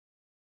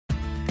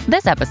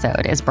This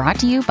episode is brought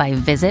to you by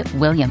Visit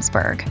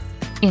Williamsburg.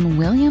 In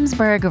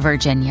Williamsburg,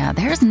 Virginia,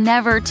 there's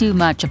never too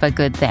much of a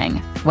good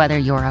thing. Whether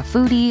you're a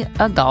foodie,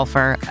 a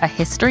golfer, a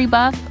history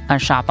buff, a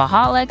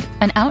shopaholic,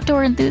 an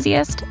outdoor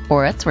enthusiast,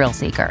 or a thrill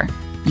seeker,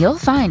 you'll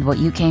find what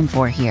you came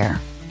for here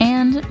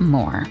and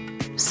more.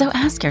 So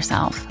ask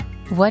yourself,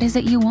 what is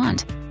it you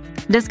want?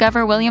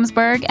 Discover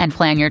Williamsburg and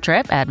plan your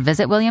trip at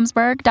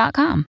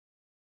visitwilliamsburg.com.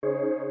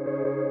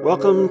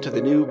 Welcome to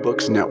the New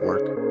Books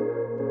Network.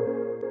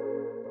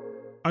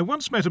 I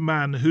once met a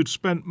man who'd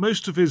spent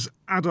most of his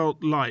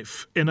adult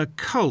life in a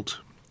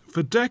cult.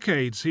 For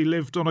decades, he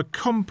lived on a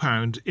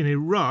compound in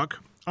Iraq,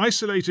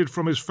 isolated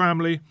from his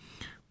family,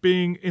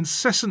 being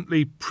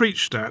incessantly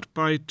preached at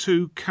by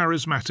two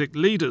charismatic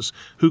leaders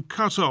who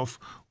cut off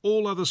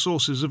all other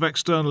sources of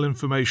external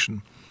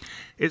information.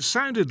 It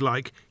sounded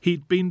like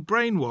he'd been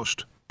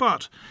brainwashed,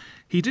 but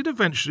he did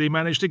eventually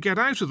manage to get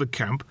out of the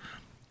camp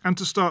and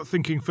to start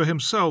thinking for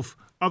himself.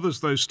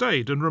 Others, though,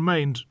 stayed and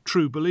remained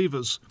true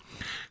believers.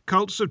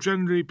 Cults have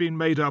generally been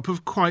made up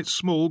of quite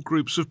small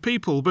groups of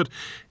people, but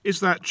is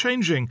that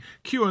changing?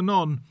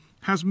 QAnon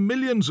has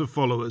millions of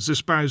followers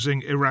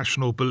espousing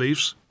irrational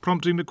beliefs,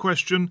 prompting the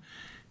question,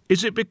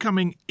 is it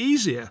becoming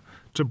easier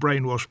to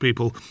brainwash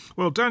people?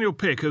 Well, Daniel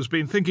Pick has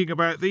been thinking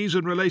about these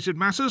and related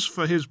matters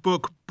for his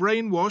book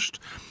Brainwashed,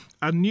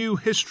 A New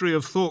History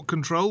of Thought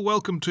Control.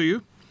 Welcome to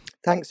you.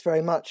 Thanks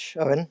very much,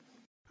 Owen.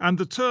 And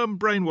the term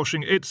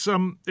brainwashing, it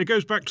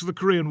goes back to the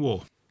Korean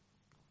War.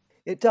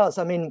 It does.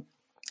 I mean,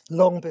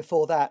 long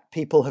before that,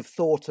 people have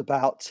thought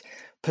about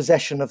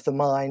possession of the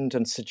mind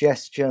and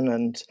suggestion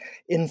and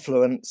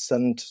influence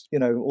and,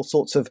 all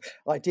sorts of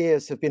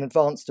ideas have been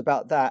advanced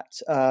about that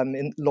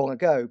long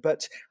ago.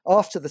 But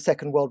after the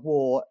Second World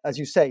War, as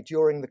you say,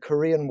 during the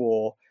Korean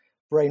War,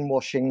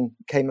 brainwashing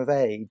came of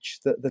age.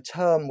 The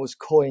term was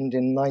coined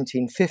in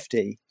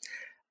 1950,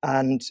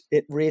 and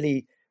it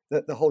really...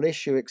 that the whole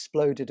issue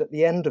exploded at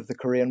the end of the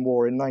Korean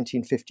War in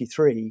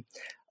 1953,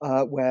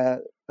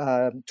 where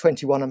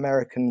 21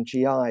 American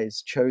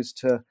GIs chose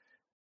to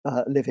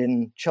live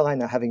in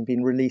China, having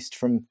been released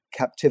from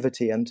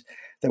captivity. And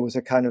there was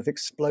a kind of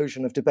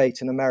explosion of debate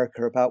in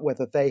America about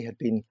whether they had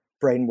been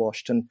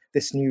brainwashed. And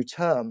this new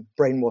term,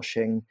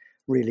 brainwashing,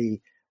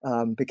 really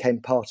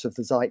became part of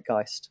the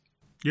zeitgeist.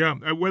 Yeah,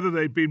 whether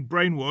they'd been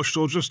brainwashed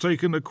or just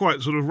taken a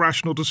quite sort of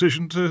rational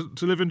decision to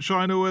live in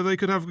China where they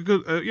could have a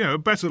good, a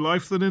better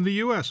life than in the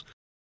US.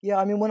 Yeah,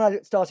 I mean, when I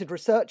started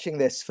researching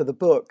this for the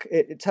book,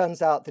 it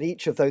turns out that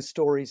each of those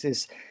stories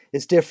is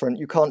different.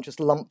 You can't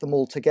just lump them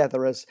all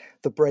together as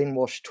the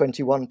brainwashed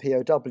 21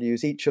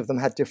 POWs. Each of them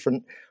had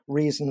different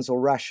reasons or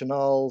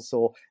rationales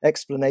or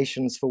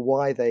explanations for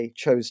why they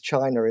chose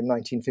China in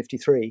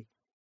 1953.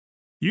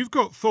 You've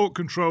got thought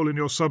control in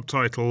your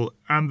subtitle,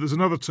 and there's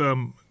another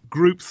term,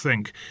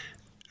 groupthink.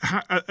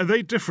 Are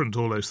they different,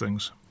 all those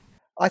things?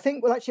 I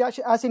think, well,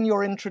 actually, as in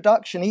your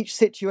introduction, each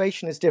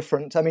situation is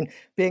different. I mean,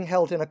 being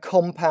held in a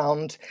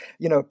compound,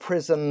 a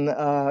prison,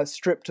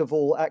 stripped of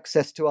all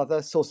access to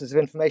other sources of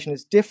information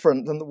is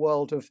different than the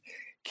world of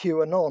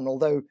QAnon,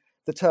 although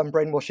the term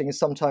brainwashing is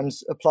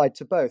sometimes applied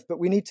to both. But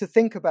we need to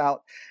think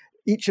about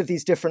each of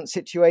these different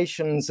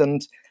situations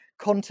and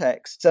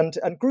contexts. And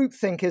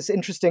groupthink is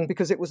interesting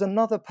because it was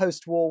another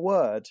post-war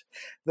word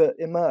that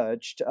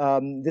emerged,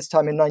 this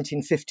time in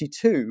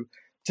 1952,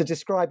 to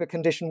describe a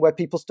condition where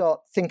people start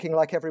thinking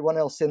like everyone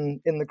else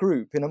in the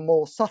group in a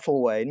more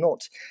subtle way,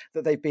 not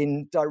that they've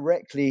been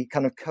directly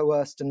kind of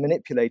coerced and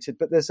manipulated,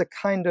 but there's a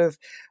kind of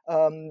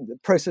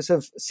process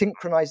of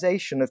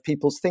synchronization of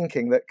people's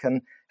thinking that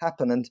can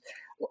happen. And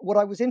what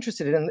I was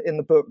interested in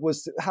the book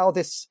was how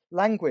this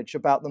language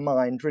about the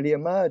mind really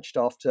emerged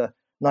after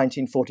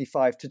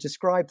 1945 to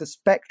describe the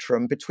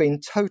spectrum between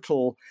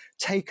total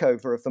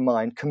takeover of the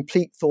mind,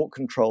 complete thought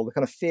control, the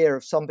kind of fear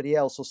of somebody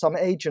else or some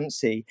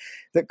agency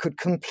that could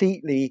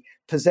completely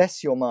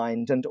possess your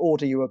mind and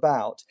order you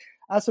about,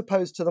 as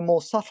opposed to the more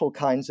subtle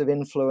kinds of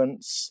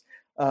influence,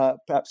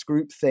 perhaps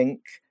groupthink,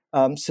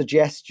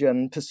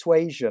 suggestion,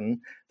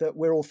 persuasion that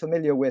we're all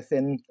familiar with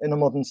in a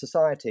modern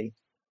society.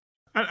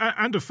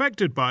 And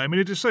affected by,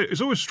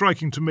 it's always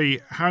striking to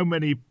me how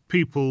many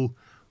people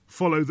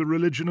follow the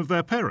religion of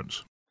their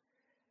parents.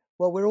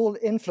 Well, we're all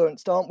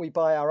influenced, aren't we,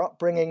 by our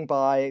upbringing,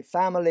 by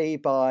family,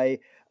 by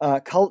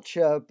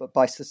culture,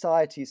 by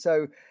society.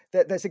 So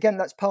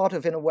that's part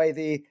of, in a way,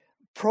 the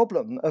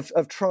problem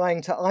of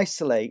trying to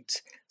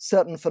isolate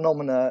certain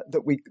phenomena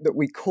that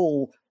we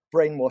call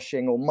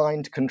brainwashing or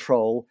mind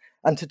control,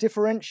 and to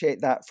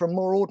differentiate that from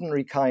more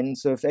ordinary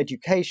kinds of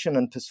education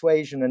and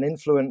persuasion and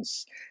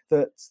influence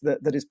that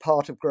is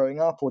part of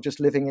growing up or just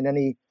living in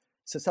any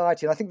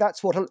society. And I think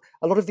that's what a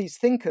lot of these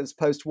thinkers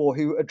post-war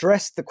who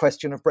addressed the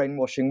question of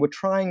brainwashing were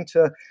trying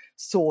to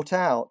sort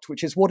out,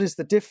 which is what is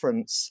the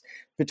difference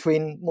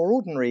between more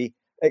ordinary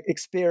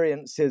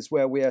experiences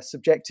where we are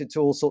subjected to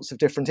all sorts of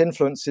different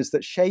influences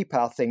that shape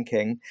our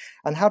thinking,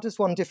 and how does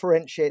one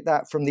differentiate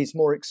that from these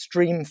more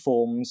extreme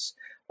forms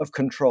of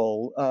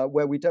control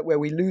where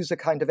we lose a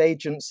kind of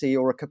agency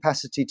or a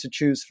capacity to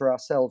choose for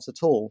ourselves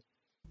at all?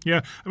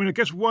 Yeah, I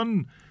guess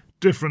one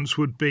difference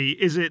would be,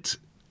 is it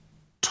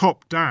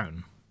top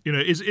down? You know,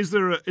 is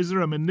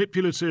there a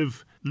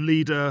manipulative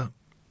leader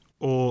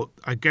or,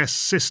 I guess,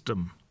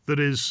 system that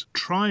is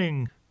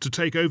trying to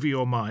take over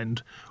your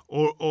mind,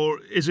 or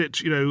is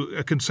it, you know,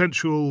 a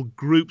consensual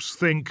groups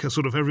think, a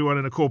sort of everyone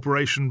in a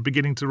corporation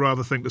beginning to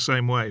rather think the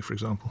same way, for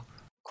example?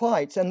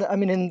 Quite. And I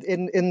mean,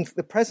 in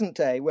the present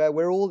day, where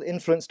we're all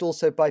influenced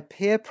also by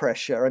peer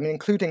pressure, I mean,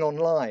 including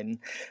online,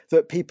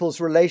 that people's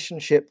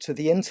relationship to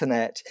the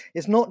internet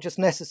is not just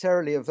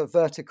necessarily of a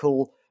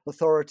vertical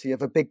authority,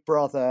 of a big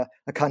brother,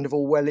 a kind of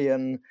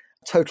Orwellian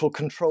total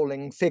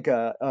controlling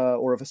figure,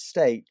 or of a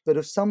state, but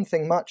of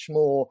something much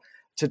more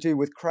to do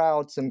with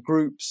crowds and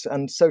groups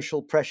and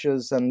social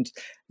pressures and,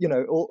 you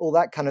know, all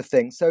that kind of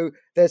thing. So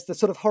there's the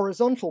sort of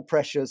horizontal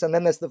pressures and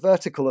then there's the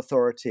vertical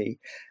authority,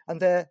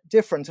 and they're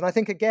different. And I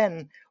think,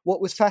 again,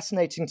 what was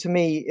fascinating to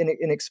me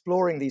in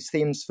exploring these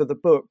themes for the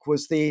book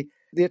was the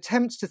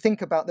attempts to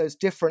think about those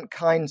different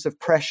kinds of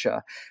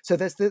pressure. So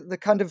there's the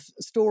kind of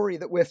story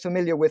that we're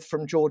familiar with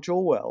from George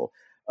Orwell,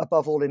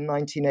 above all in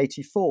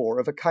 1984,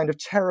 of a kind of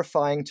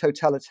terrifying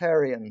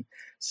totalitarian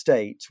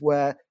state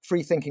where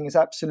free thinking is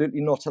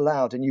absolutely not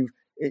allowed, and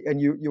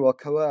you are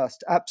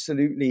coerced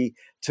absolutely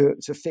to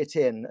fit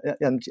in,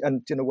 and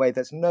in a way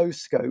there's no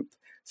scope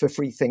for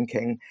free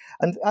thinking.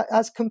 And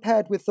as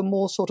compared with the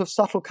more sort of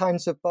subtle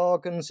kinds of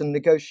bargains and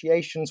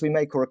negotiations we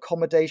make, or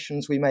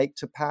accommodations we make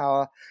to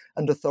power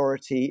and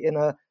authority in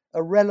a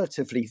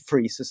relatively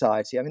free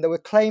society. I mean, there were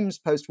claims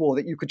post-war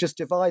that you could just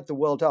divide the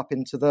world up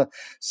into the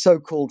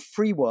so-called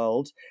free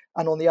world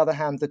and, on the other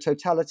hand, the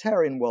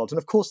totalitarian world. And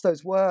of course,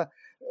 those were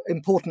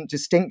important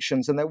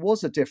distinctions, and there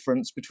was a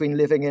difference between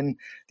living in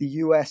the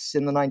US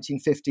in the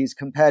 1950s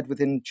compared with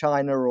in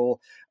China or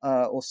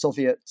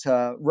Soviet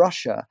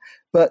Russia.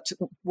 But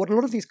what a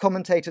lot of these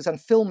commentators and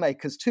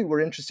filmmakers too were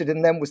interested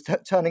in then was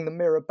turning the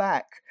mirror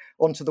back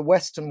onto the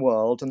Western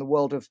world and the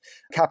world of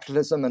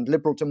capitalism and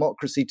liberal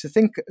democracy to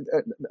think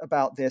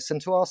about this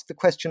and to ask the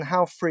question,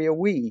 how free are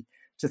we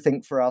to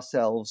think for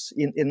ourselves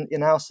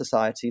in our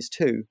societies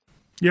too?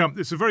 Yeah,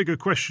 it's a very good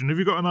question. Have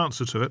you got an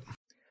answer to it?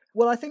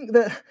 Well, I think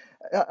that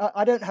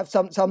I don't have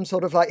some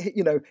sort of like,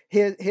 you know,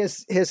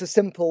 here's a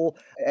simple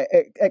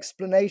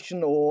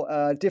explanation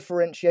or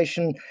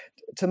differentiation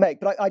to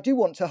make. But I do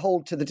want to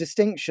hold to the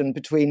distinction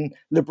between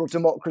liberal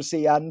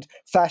democracy and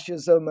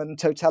fascism and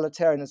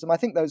totalitarianism. I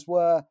think those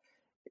were,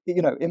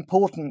 you know,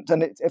 important.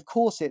 And of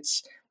course,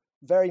 it's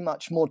very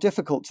much more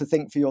difficult to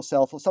think for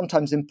yourself, or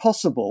sometimes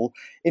impossible,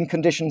 in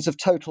conditions of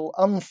total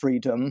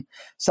unfreedom,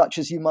 such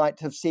as you might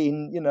have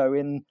seen, you know,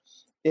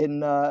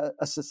 in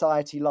a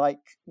society like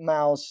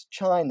Mao's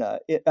China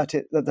at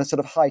the sort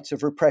of height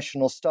of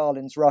repression, or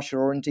Stalin's Russia,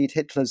 or indeed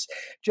Hitler's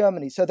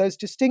Germany. So those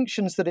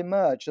distinctions that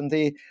emerge and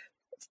the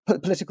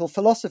political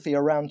philosophy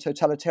around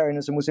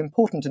totalitarianism was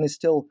important and is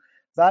still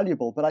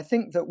valuable. But I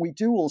think that we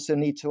do also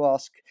need to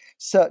ask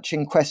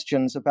searching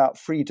questions about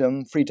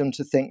freedom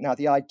to think. Now,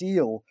 the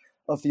ideal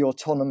of the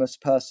autonomous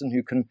person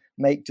who can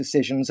make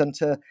decisions, and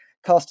to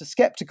cast a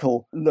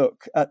skeptical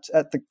look at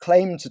the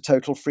claim to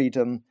total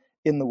freedom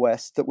in the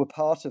West that were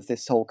part of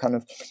this whole kind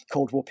of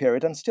Cold War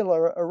period and still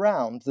are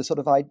around, the sort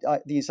of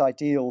these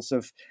ideals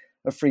of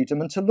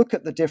freedom, and to look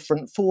at the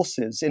different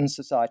forces in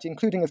society,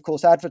 including, of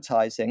course,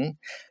 advertising,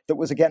 that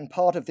was, again,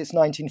 part of this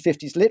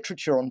 1950s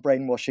literature on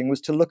brainwashing,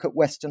 was to look at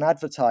Western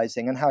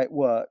advertising and how it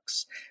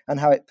works and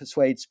how it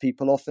persuades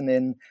people, often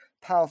in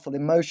powerful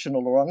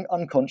emotional or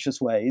unconscious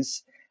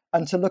ways,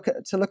 and to look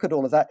at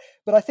all of that.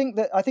 But I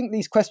think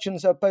these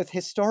questions are both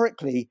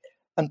historically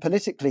and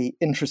politically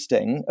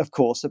interesting, of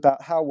course,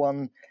 about how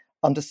one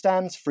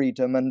understands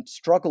freedom and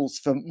struggles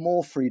for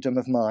more freedom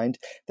of mind.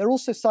 They're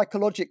also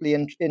psychologically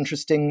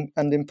interesting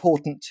and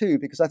important too,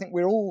 because I think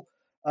we're all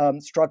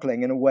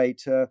struggling in a way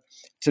to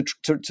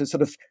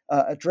sort of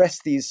address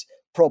these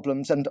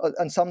problems, and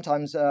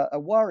sometimes are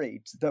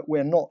worried that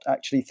we're not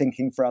actually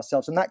thinking for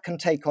ourselves, and that can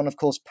take on, of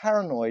course,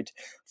 paranoid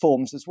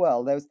forms as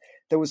well.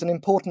 There was an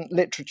important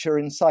literature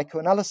in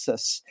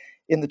psychoanalysis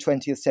in the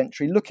 20th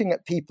century looking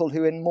at people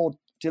who, in more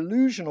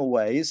delusional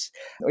ways,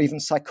 or even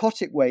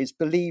psychotic ways,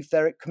 believe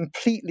they're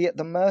completely at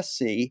the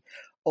mercy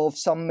of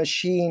some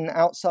machine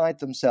outside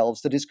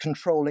themselves that is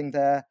controlling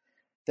their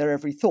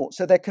every thought.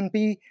 So there can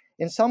be,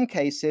 in some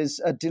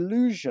cases, a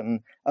delusion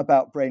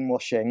about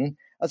brainwashing,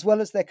 as well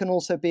as there can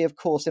also be, of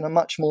course, in a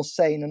much more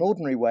sane and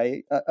ordinary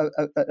way,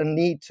 a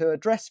need to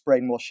address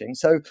brainwashing.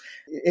 So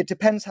it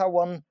depends how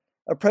one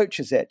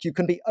approaches it. You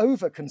can be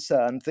over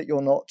concerned that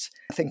you're not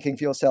thinking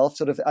for yourself,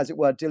 sort of, as it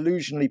were,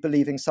 delusionally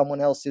believing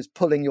someone else is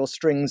pulling your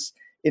strings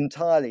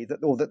entirely,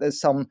 or that there's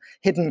some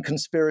hidden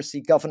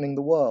conspiracy governing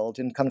the world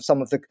in kind of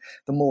some of the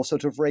more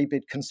sort of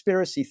rabid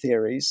conspiracy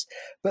theories.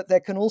 But there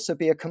can also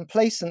be a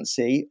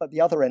complacency at the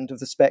other end of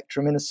the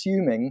spectrum in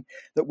assuming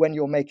that when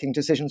you're making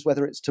decisions,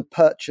 whether it's to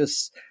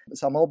purchase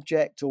some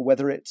object or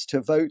whether it's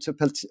to vote a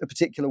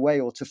particular way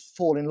or to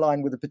fall in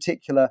line with a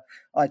particular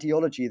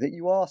ideology, that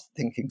you are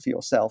thinking for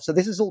yourself. So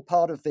this is all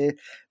part of the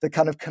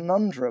kind of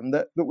conundrum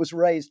that was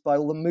raised by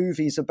all the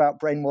movies about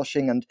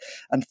brainwashing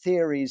and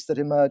theories that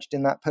emerged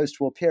in that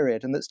post-war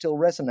period, and that still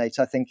resonate,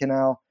 I think, in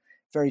our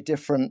very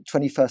different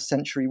 21st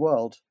century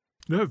world.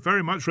 No,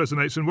 very much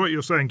resonates. And what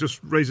you're saying just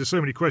raises so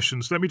many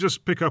questions. Let me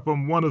just pick up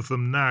on one of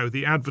them now,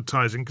 the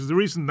advertising, because the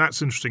reason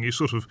that's interesting, you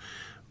sort of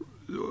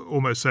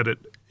almost said it,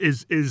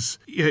 is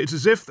it's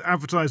as if the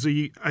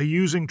advertisers are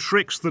using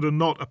tricks that are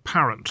not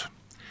apparent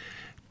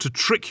to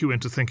trick you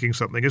into thinking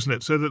something, isn't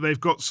it? So that they've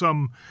got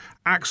some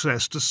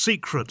access to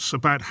secrets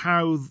about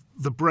how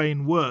the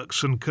brain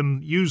works and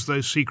can use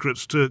those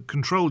secrets to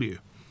control you.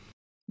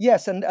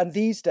 Yes, and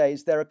these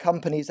days there are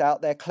companies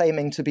out there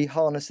claiming to be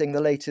harnessing the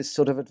latest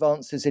sort of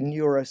advances in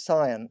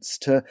neuroscience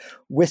to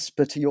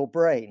whisper to your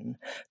brain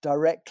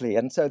directly.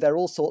 And so there are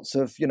all sorts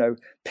of,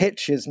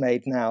 pitches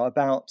made now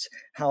about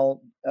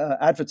how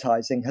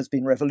advertising has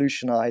been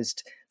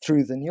revolutionized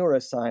through the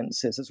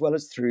neurosciences as well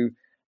as through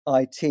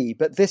IT.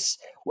 But this,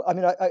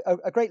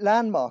 a great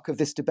landmark of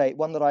this debate,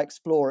 one that I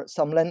explore at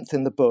some length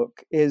in the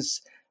book,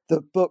 is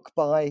the book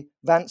by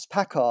Vance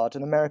Packard,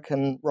 an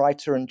American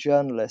writer and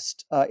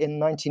journalist, in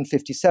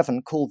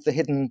 1957 called The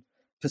Hidden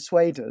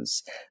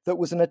Persuaders, that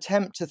was an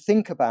attempt to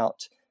think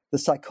about the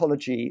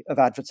psychology of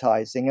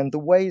advertising and the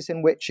ways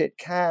in which it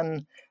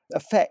can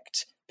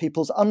affect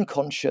people's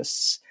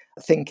unconscious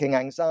thinking,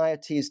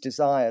 anxieties,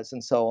 desires,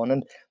 and so on.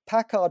 And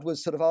Packard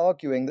was sort of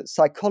arguing that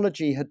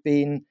psychology had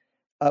been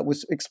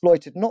was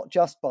exploited not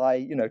just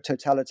by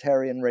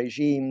totalitarian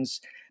regimes,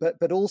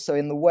 but also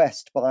in the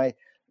West by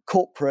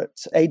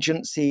corporate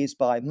agencies,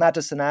 by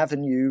Madison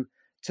Avenue,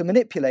 to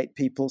manipulate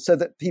people so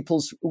that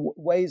people's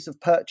ways of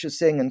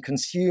purchasing and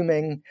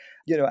consuming,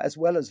 as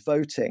well as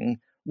voting,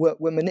 were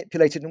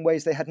manipulated in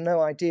ways they had no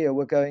idea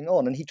were going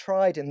on. And he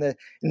tried in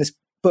this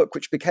book,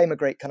 which became a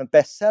great kind of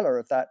bestseller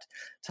of that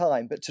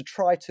time, but to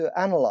try to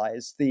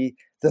analyze the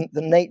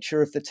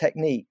nature of the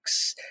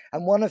techniques.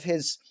 And one of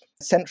his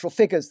central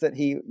figures that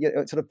he,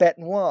 sort of bête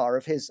noire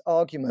of his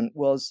argument,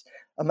 was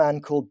a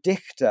man called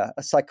Dichter,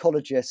 a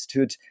psychologist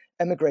who'd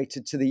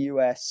emigrated to the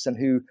US and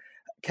who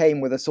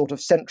came with a sort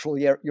of Central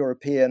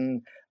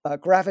European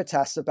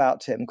gravitas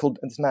about him, called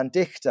this man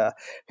Dichter,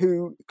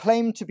 who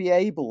claimed to be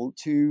able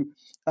to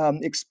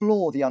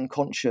explore the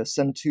unconscious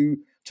and to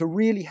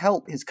really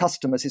help his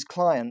customers, his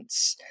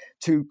clients,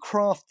 to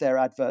craft their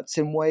adverts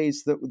in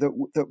ways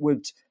that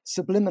would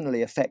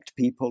subliminally affect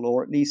people,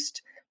 or at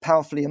least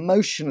powerfully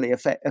emotionally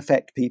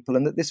affect people,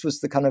 and that this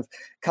was the kind of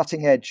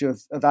cutting edge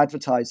of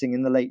advertising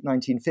in the late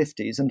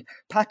 1950s. And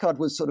Packard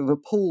was sort of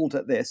appalled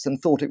at this and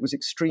thought it was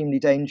extremely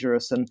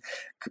dangerous, and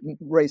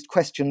raised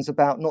questions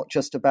about not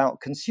just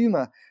about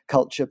consumer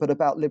culture, but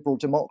about liberal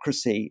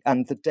democracy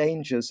and the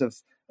dangers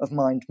of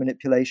mind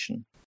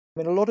manipulation. I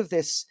mean, a lot of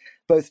this,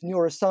 both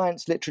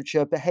neuroscience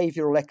literature,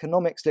 behavioral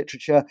economics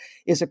literature,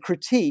 is a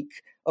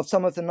critique of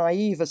some of the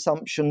naive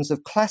assumptions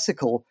of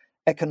classical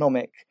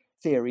economic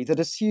theory that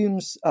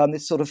assumes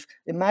this sort of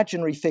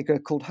imaginary figure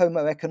called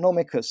Homo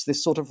economicus,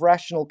 this sort of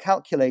rational,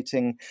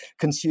 calculating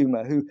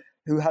consumer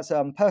who has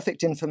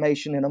perfect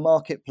information in a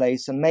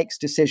marketplace and makes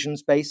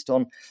decisions based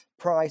on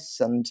price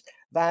and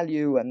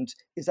value and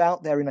is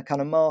out there in a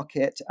kind of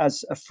market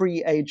as a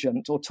free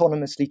agent,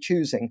 autonomously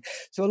choosing.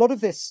 So a lot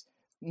of this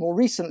more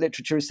recent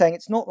literature is saying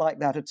it's not like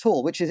that at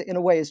all, which is in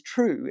a way is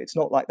true. It's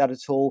not like that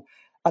at all.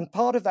 And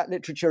part of that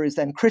literature is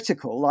then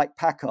critical, like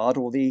Packard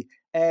or the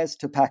heirs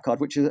to Packard,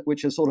 which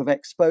are sort of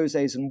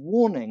exposés and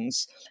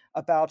warnings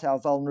about our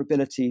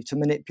vulnerability to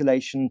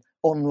manipulation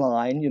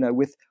online,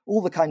 with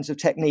all the kinds of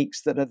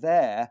techniques that are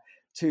there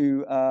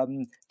to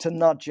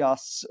nudge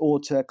us, or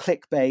to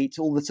clickbait,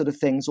 all the sort of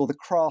things, or the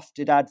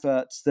crafted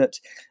adverts that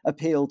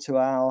appeal to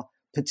our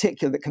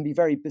particular, that can be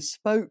very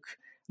bespoke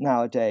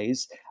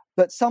nowadays.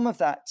 But some of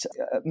that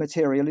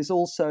material is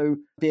also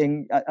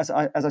being, as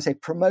I say,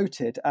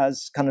 promoted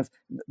as kind of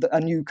a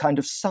new kind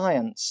of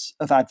science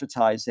of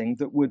advertising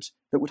that would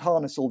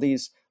harness all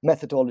these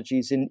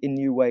methodologies in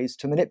new ways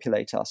to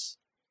manipulate us.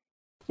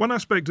 One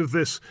aspect of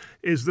this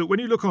is that when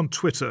you look on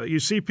Twitter, you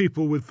see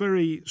people with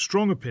very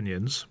strong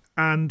opinions,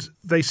 and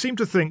they seem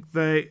to think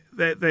they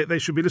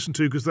should be listened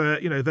to because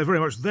they're very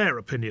much their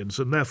opinions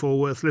and therefore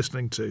worth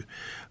listening to.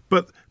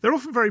 But they're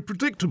often very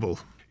predictable,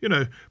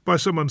 by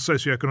someone's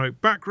socioeconomic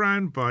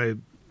background, by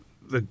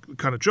the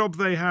kind of job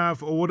they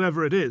have, or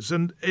whatever it is.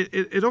 And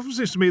it often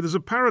seems to me there's a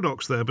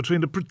paradox there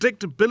between the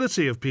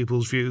predictability of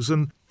people's views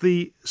and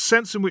the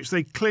sense in which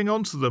they cling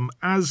onto them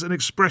as an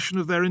expression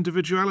of their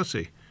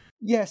individuality.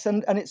 Yes,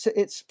 and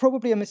it's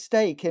probably a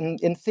mistake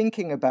in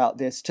thinking about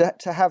this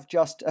to have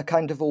just a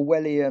kind of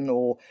Orwellian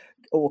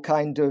or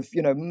kind of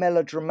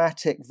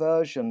melodramatic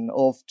version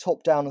of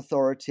top-down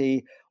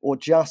authority, or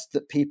just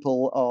that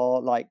people are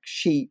like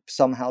sheep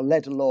somehow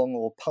led along,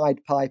 or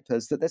Pied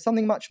Pipers. That there's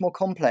something much more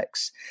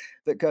complex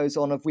that goes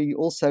on. If we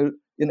also,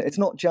 it's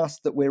not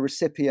just that we're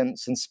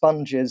recipients and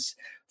sponges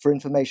for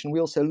information.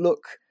 We also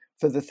look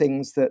for the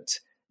things that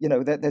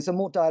there's a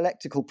more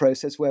dialectical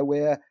process where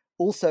we're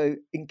also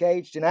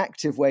engaged in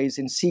active ways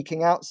in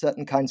seeking out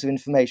certain kinds of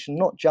information,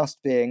 not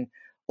just being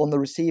on the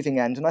receiving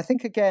end. And I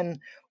think, again,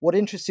 what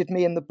interested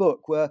me in the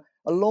book were,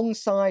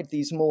 alongside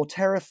these more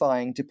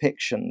terrifying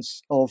depictions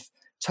of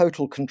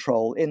total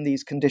control in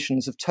these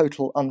conditions of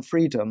total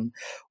unfreedom,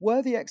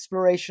 were the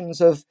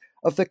explorations of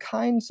the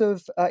kinds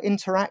of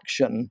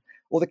interaction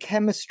or the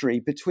chemistry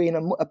between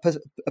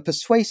a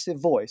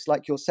persuasive voice,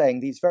 like you're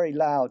saying, these very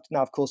loud,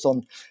 now of course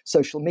on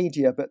social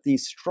media, but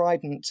these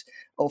strident,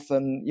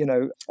 often,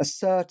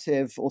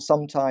 assertive or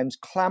sometimes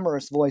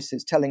clamorous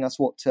voices telling us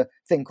what to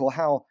think or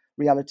how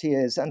reality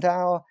is, and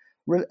our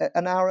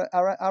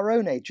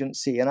own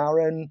agency and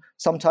our own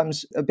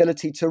sometimes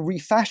ability to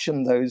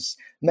refashion those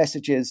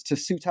messages to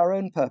suit our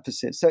own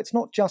purposes. So it's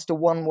not just a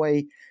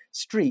one-way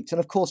street. And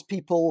of course,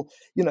 people,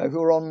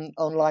 who are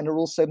online are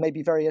also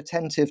maybe very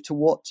attentive to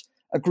what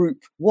a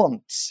group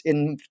wants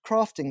in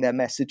crafting their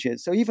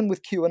messages. So even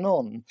with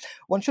QAnon,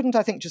 one shouldn't,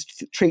 I think,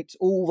 just treat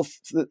all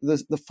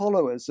the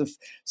followers of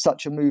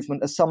such a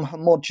movement as some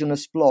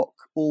homogenous block,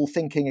 all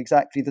thinking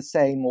exactly the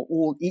same or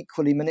all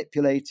equally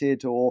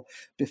manipulated or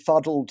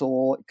befuddled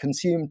or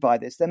consumed by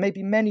this. There may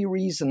be many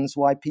reasons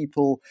why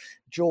people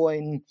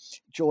join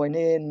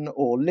in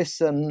or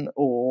listen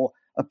or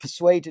are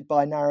persuaded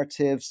by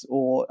narratives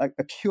or are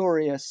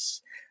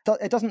curious.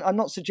 I'm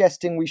not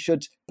suggesting we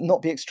should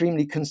not be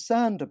extremely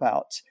concerned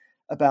about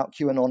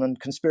QAnon and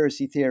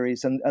conspiracy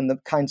theories and the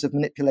kinds of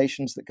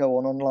manipulations that go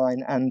on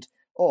online and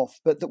off,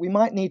 but that we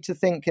might need to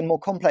think in more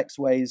complex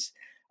ways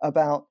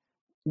about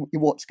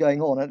what's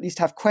going on, at least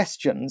have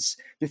questions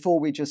before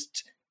we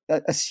just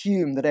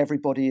assume that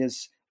everybody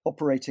is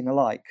operating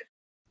alike.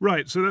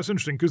 Right, so that's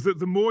interesting, because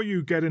the more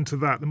you get into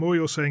that, the more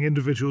you're saying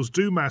individuals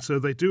do matter,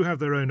 they do have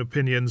their own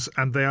opinions,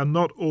 and they are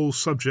not all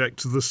subject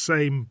to the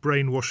same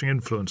brainwashing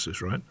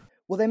influences, right?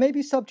 Well, they may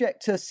be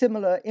subject to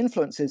similar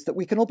influences, that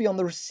we can all be on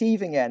the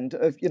receiving end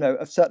of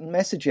certain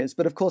messages,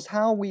 but of course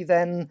how we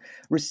then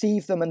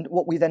receive them and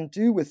what we then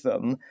do with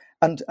them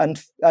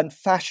and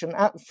fashion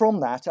from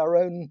that our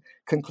own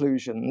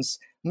conclusions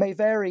may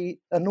vary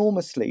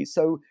enormously.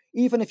 So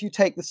even if you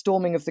take the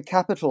storming of the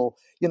Capitol,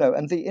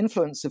 and the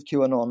influence of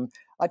QAnon,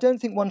 I don't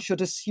think one should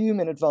assume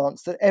in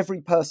advance that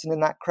every person in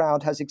that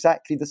crowd has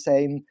exactly the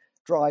same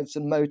drives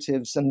and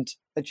motives and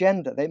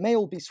agenda. They may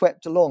all be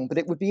swept along, but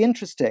it would be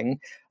interesting,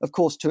 of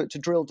course, to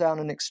drill down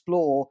and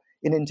explore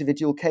in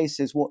individual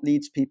cases what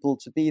leads people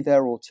to be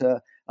there or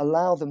to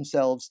allow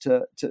themselves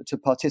to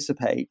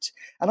participate.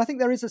 And I think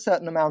there is a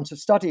certain amount of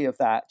study of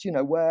that,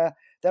 where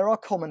there are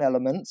common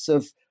elements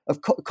of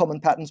common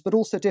patterns, but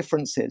also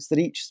differences, that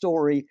each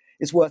story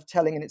is worth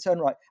telling in its own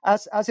right.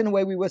 As in a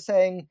way we were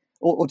saying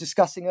or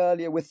discussing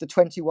earlier with the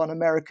 21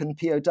 American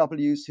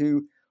POWs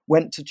who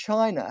went to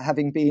China,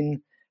 having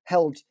been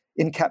held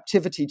in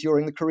captivity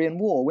during the Korean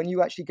War. When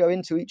you actually go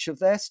into each of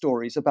their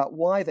stories about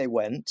why they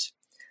went,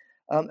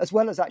 as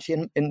well as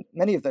actually in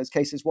many of those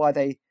cases why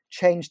they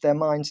changed their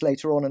minds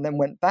later on and then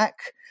went back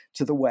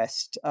to the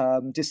West,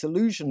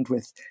 disillusioned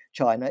with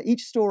China,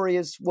 each story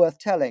is worth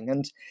telling.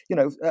 And,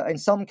 in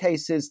some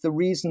cases, the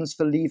reasons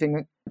for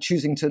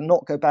choosing to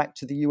not go back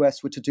to the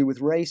US were to do with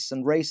race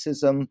and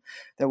racism.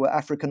 There were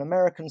African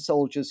American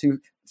soldiers who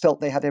felt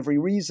they had every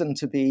reason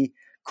to be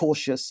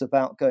cautious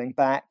about going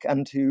back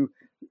and who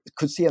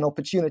could see an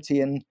opportunity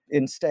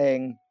in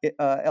staying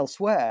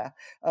elsewhere.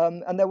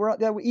 And there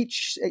were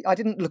each. I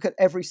didn't look at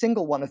every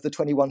single one of the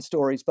 21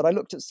 stories, but I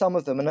looked at some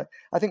of them, and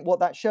I think what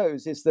that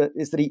shows is that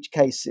each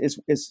case is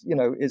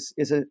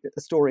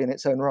a story in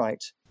its own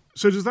right.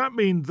 So does that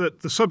mean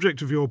that the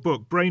subject of your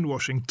book,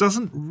 brainwashing,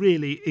 doesn't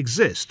really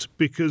exist?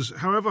 Because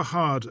however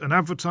hard an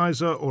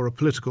advertiser or a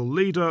political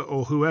leader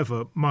or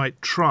whoever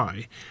might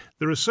try,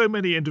 there are so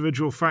many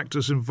individual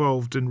factors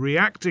involved in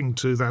reacting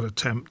to that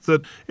attempt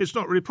that it's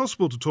not really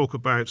possible to talk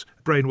about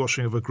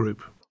brainwashing of a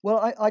group.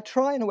 Well, I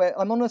try in a way.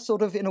 I'm on a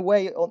sort of, in a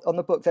way, on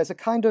the book, there's a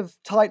kind of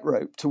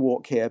tightrope to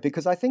walk here,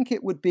 because I think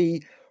it would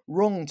be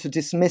wrong to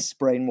dismiss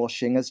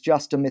brainwashing as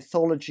just a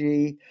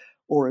mythology,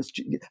 or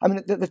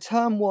the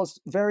term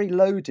was very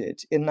loaded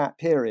in that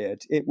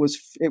period. It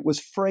was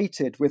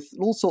freighted with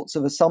all sorts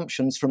of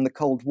assumptions from the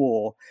Cold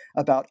War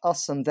about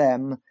us and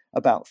them,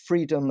 about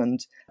freedom and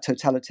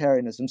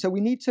totalitarianism. So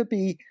we need to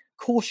be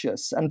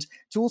cautious and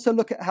to also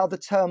look at how the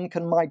term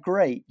can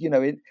migrate,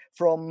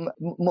 from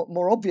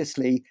more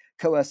obviously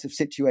coercive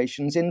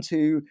situations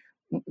into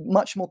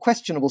much more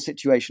questionable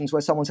situations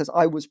where someone says,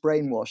 I was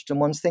brainwashed, and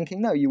one's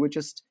thinking, no, you were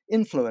just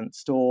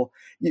influenced, or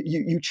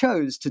you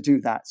chose to do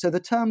that. So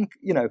the term,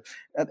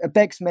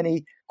 begs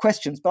many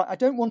questions, but I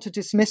don't want to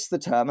dismiss the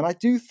term. And I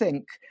do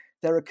think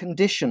there are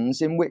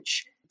conditions in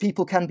which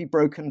people can be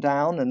broken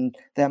down and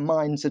their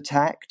minds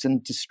attacked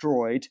and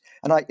destroyed.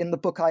 And in the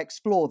book, I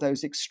explore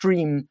those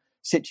extreme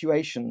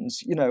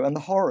situations, and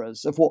the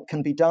horrors of what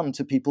can be done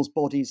to people's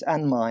bodies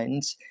and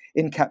minds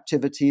in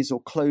captivities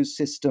or closed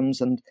systems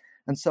and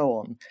so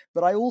on.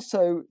 But I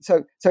also,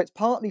 so it's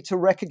partly to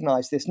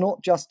recognize this,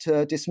 not just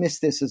to dismiss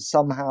this as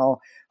somehow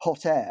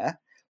hot air,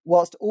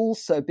 whilst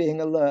also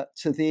being alert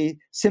to the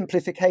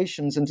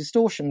simplifications and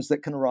distortions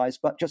that can arise,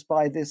 but just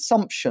by the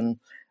assumption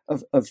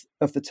of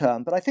the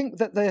term. But I think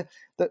that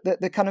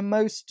the kind of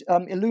most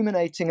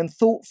illuminating and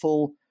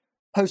thoughtful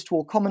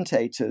post-war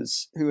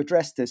commentators who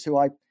addressed this, who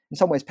I in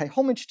some ways pay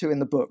homage to in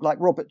the book, like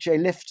Robert J.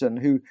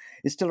 Lifton, who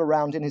is still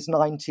around in his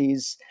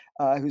 90s,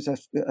 who's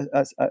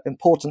an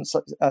important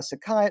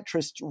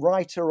psychiatrist,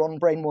 writer on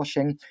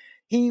brainwashing.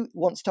 He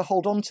wants to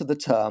hold on to the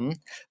term,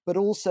 but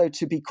also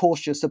to be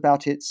cautious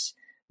about its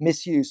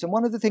misuse. And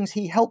one of the things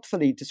he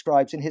helpfully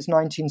describes in his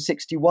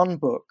 1961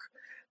 book,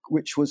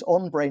 which was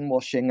on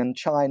brainwashing and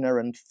China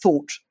and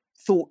thought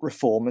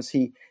reform, as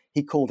he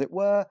called it,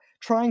 were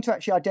trying to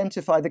actually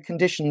identify the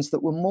conditions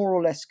that were more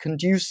or less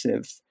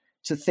conducive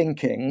to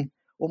thinking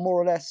or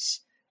more or less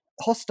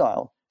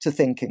hostile to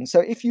thinking. So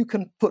if you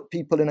can put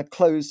people in a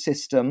closed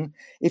system,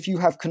 if you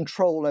have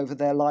control over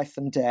their life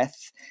and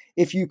death,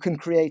 if you can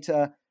create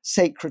a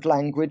sacred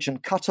language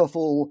and cut off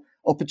all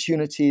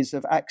opportunities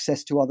of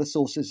access to other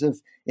sources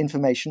of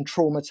information,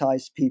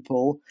 traumatize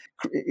people,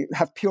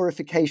 have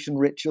purification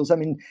rituals. I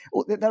mean,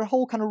 there are a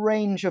whole kind of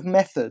range of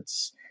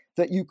methods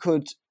that you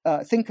could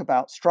think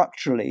about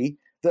structurally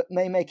that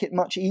may make it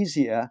much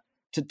easier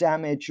to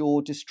damage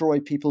or destroy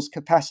people's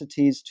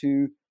capacities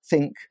to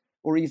think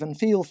or even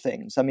feel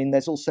things. I mean,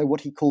 there's also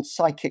what he called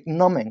psychic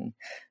numbing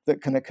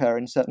that can occur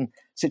in certain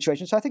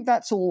situations. So I think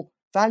that's all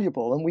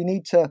valuable, and we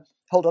need to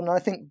hold on. I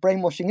think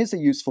brainwashing is a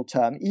useful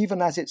term,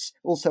 even as it's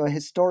also a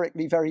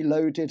historically very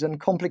loaded and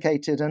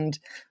complicated and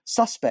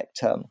suspect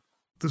term.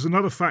 There's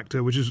another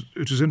factor which is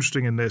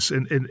interesting in this,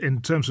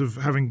 in terms of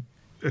having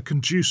a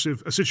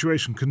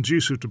situation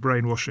conducive to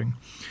brainwashing.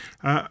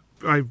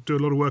 I do a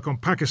lot of work on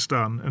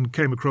Pakistan and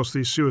came across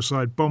these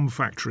suicide bomb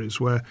factories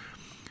where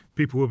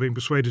people were being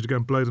persuaded to go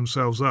and blow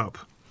themselves up.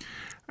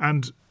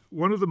 And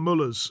one of the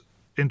mullahs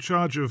in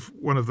charge of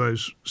one of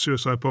those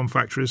suicide bomb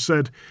factories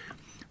said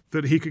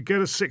that he could get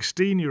a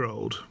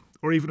 16-year-old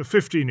or even a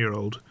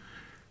 15-year-old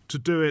to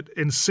do it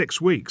in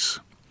 6 weeks.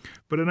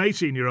 But an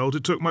 18-year-old,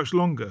 it took much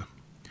longer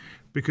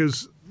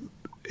because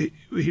he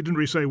didn't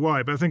really say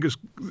why, but I think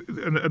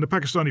and the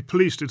Pakistani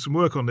police did some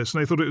work on this,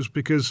 and they thought it was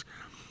because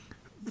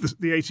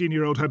the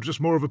 18-year-old had just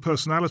more of a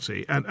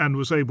personality and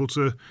was able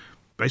to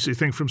basically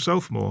think for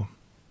himself more.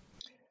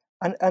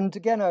 And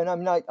again, I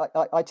mean,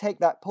 I take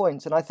that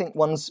point, and I think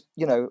one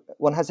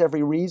has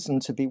every reason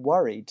to be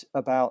worried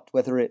about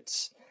whether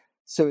it's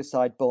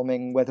suicide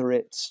bombing, whether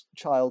it's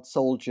child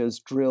soldiers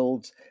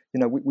drilled.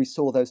 We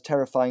saw those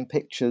terrifying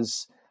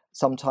pictures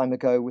some time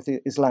ago with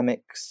the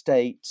Islamic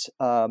State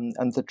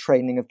and the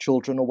training of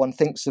children, or one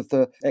thinks of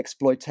the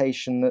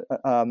exploitation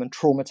and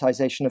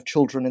traumatization of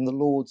children in the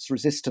Lord's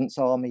Resistance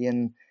Army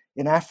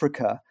in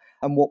Africa,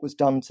 and what was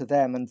done to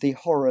them, and the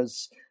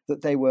horrors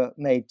that they were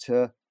made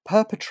to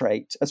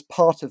perpetrate as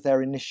part of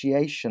their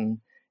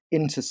initiation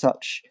into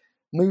such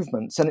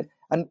movements. And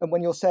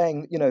when you're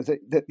saying,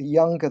 that the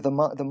younger the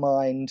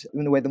mind,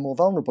 in a way, the more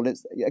vulnerable,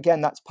 it's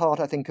again, that's part,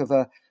 I think, of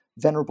a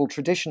venerable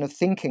tradition of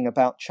thinking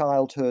about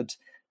childhood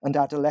and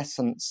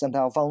adolescence and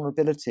our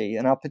vulnerability,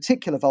 and our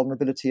particular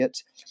vulnerability at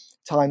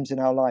times in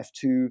our life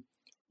to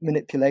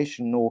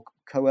manipulation or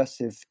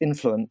coercive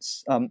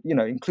influence,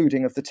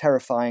 including of the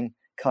terrifying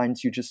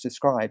kinds you just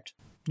described.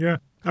 Yeah.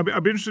 I'd be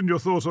interested in your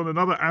thoughts on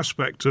another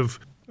aspect of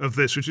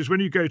this, which is when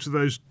you go to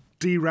those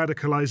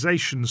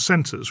de-radicalization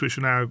centers, which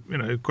are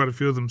now, quite a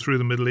few of them through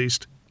the Middle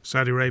East,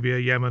 Saudi Arabia,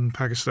 Yemen,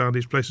 Pakistan,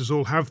 these places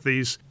all have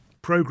these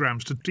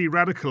programs to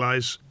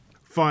de-radicalize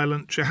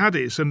violent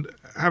jihadis. And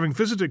having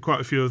visited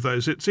quite a few of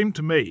those, it seemed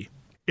to me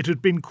it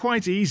had been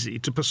quite easy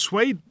to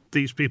persuade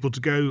these people to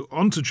go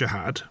onto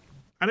jihad,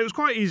 and it was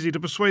quite easy to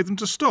persuade them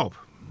to stop.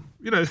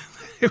 It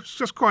was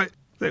just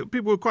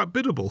people were quite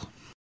biddable.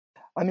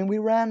 I mean, we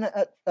ran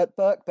at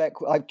Birkbeck.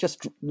 I've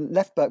just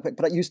left Birkbeck,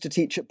 but I used to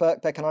teach at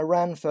Birkbeck, and I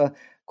ran for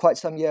quite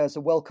some years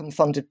a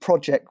Wellcome-funded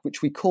project,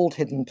 which we called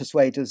Hidden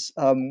Persuaders,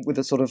 with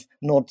a sort of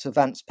nod to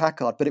Vance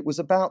Packard. But it was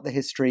about the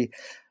history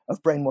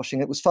of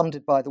brainwashing. It was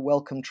funded by the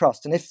Wellcome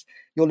Trust. And if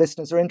your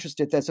listeners are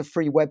interested, there's a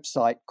free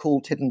website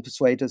called Hidden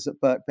Persuaders at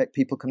Birkbeck.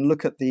 People can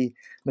look at the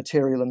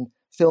material and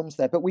films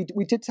there. But we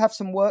did have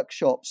some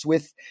workshops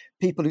with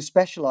people who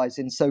specialize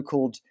in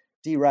so-called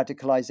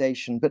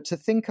de-radicalization, but to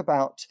think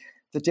about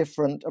the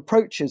different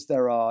approaches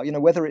there are,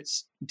 whether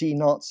it's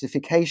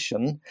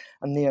denazification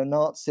and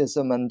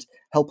neo-Nazism and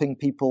helping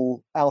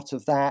people out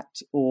of that,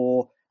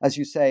 or, as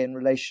you say, in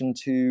relation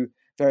to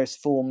various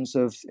forms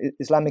of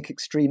Islamic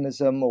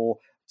extremism or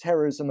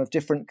terrorism of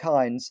different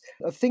kinds,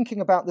 of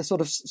thinking about the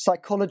sort of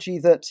psychology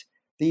that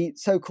the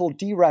so-called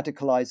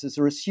de-radicalizers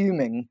are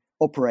assuming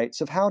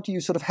operates, of how do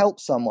you sort of help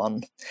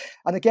someone.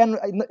 And again,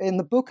 in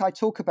the book, I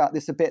talk about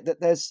this a bit,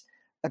 that there's,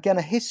 again,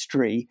 a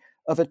history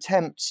of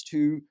attempts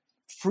to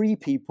free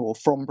people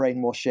from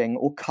brainwashing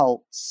or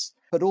cults,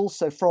 but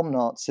also from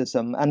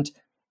Nazism. And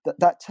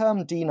that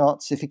term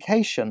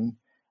denazification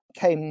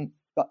came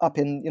up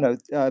in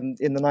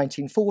the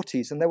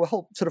 1940s, and there were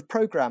whole sort of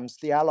programs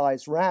the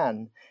Allies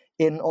ran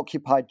in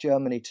occupied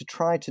Germany to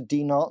try to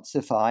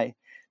denazify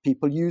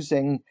people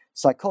using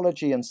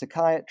psychology and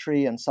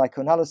psychiatry and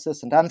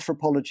psychoanalysis and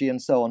anthropology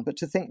and so on, but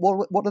to think,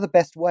 well, what are the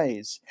best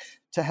ways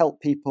to help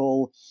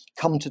people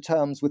come to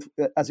terms with,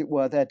 as it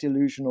were, their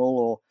delusional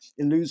or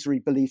illusory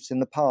beliefs in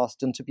the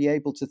past, and to be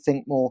able to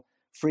think more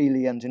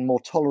freely and in more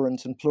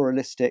tolerant and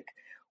pluralistic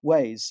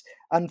ways.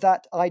 And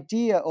that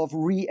idea of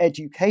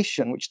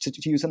re-education, which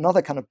to use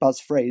another kind of buzz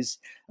phrase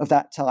of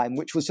that time,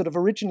 which was sort of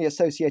originally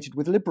associated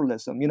with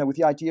liberalism, with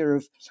the idea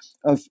of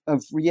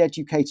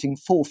re-educating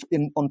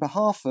on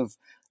behalf of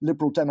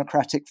liberal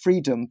democratic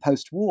freedom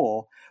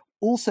post-war,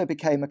 also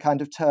became a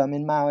kind of term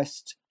in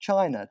Maoist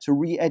China, to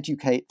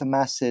re-educate the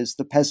masses,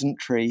 the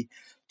peasantry,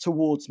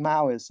 towards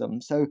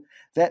Maoism. So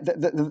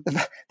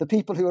the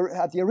people who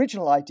had the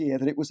original idea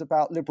that it was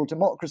about liberal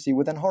democracy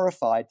were then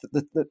horrified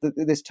that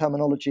this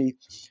terminology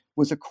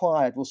was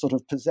acquired, was sort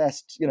of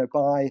possessed,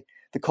 by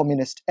the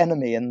communist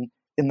enemy in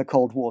the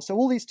Cold War. So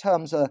all these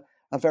terms are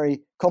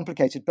very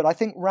complicated, but I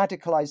think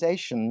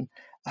radicalization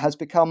has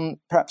become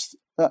perhaps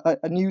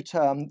a new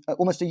term,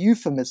 almost a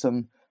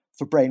euphemism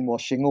for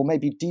brainwashing, or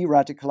maybe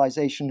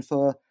de-radicalization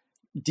for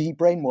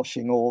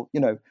de-brainwashing, or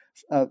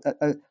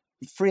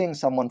freeing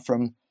someone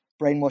from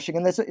brainwashing.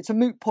 And it's a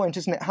moot point,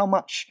 isn't it, how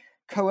much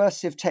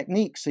coercive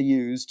techniques are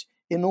used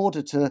in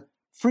order to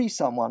free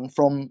someone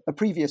from a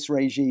previous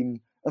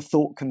regime of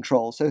thought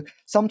control. So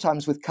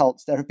sometimes with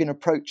cults, there have been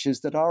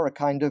approaches that are a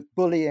kind of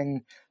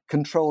bullying,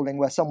 controlling,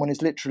 where someone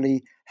is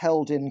literally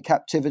held in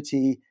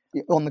captivity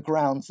on the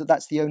grounds that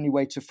that's the only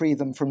way to free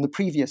them from the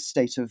previous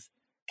state of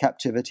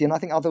captivity. And I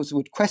think others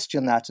would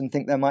question that and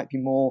think there might be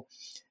more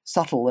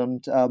subtle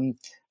and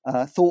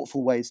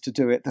thoughtful ways to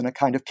do it than a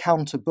kind of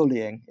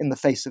counter-bullying in the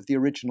face of the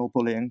original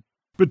bullying.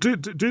 But do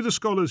the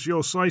scholars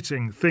you're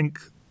citing think,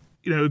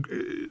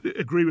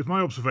 agree with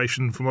my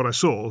observation from what I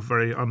saw,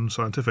 very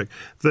unscientific,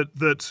 that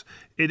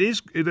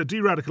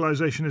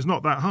de-radicalization is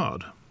not that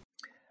hard?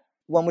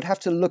 One would have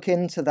to look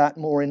into that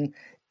more in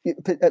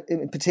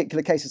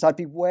particular cases. I'd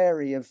be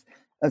wary of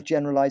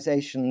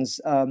generalizations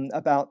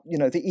about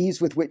the ease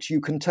with which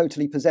you can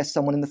totally possess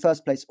someone in the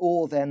first place,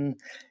 or then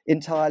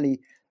entirely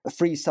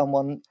free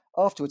someone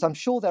afterwards. I'm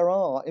sure there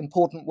are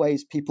important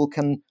ways people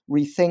can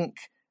rethink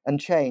and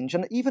change,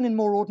 and even in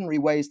more ordinary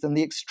ways than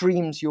the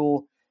extremes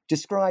you're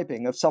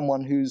describing, of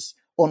someone who's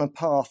on a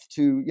path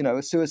to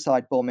a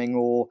suicide bombing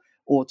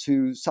or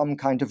to some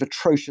kind of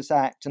atrocious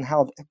act, and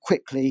how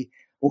quickly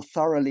or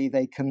thoroughly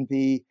they can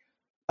be,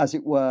 as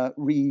it were,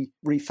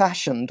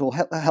 refashioned or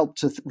helped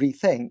to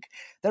rethink.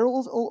 There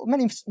are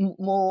many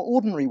more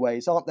ordinary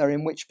ways, aren't there,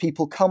 in which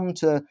people come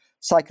to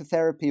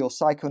psychotherapy or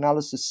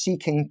psychoanalysis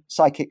seeking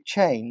psychic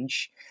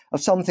change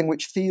of something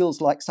which feels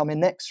like some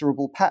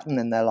inexorable pattern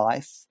in their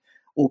life,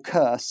 or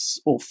curse,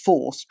 or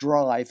force,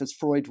 drive, as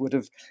Freud would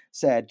have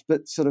said,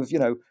 but sort of,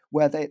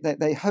 where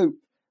they hope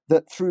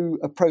that through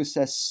a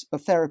process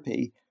of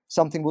therapy,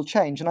 something will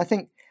change. And I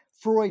think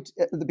Freud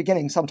at the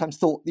beginning sometimes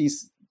thought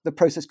the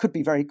process could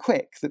be very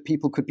quick, that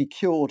people could be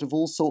cured of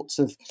all sorts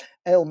of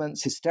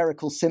ailments,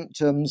 hysterical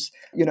symptoms,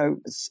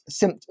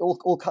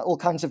 all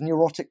kinds of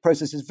neurotic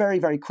processes very,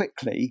 very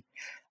quickly.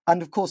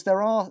 And of course,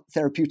 there are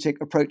therapeutic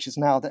approaches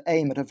now that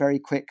aim at a very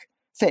quick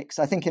fix.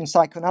 I think in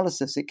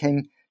psychoanalysis, it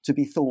came to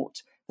be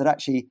thought that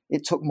actually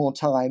it took more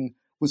time,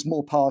 was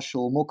more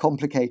partial, more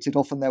complicated.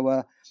 Often there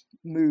were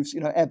moves,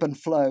 ebb and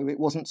flow. It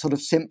wasn't sort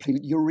of simply,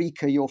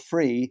 eureka, you're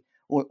free,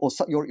 or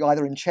you're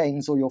either in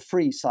chains or you're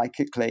free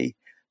psychically,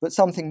 but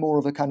something more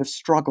of a kind of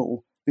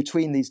struggle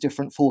between these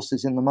different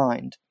forces in the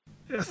mind.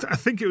 I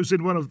think it was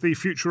in one of the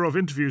Future Of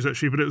interviews,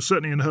 actually, but it was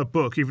certainly in her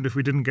book, even if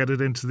we didn't get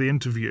it into the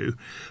interview,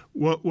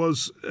 what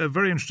was a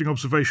very interesting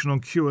observation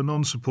on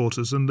QAnon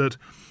supporters, and that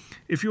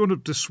if you want to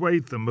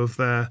dissuade them of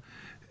their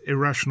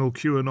irrational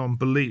QAnon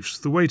beliefs,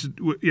 the way to,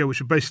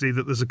 which are basically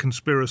that there's a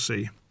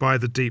conspiracy by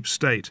the deep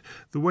state,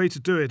 the way to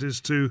do it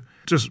is to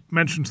just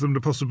mention to them the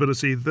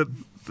possibility that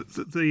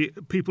the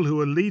people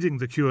who are leading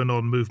the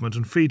QAnon movement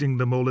and feeding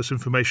them all this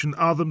information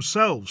are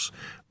themselves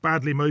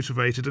badly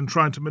motivated and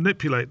trying to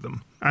manipulate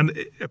them. And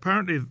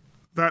apparently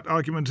that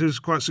argument is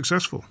quite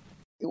successful.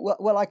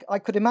 Well, I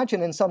could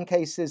imagine in some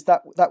cases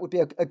that would be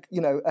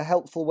a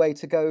helpful way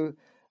to go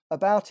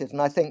about it. And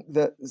I think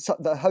that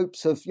the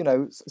hopes of,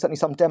 certainly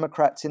some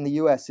Democrats in the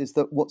US is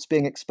that what's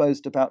being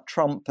exposed about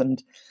Trump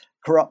and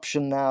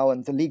corruption now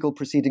and the legal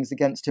proceedings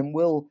against him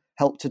will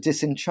help to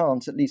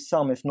disenchant at least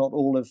some, if not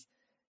all, of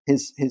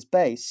his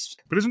base.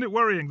 But isn't it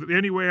worrying that the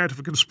only way out of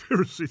a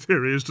conspiracy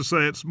theory is to say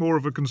it's more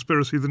of a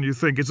conspiracy than you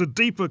think? It's a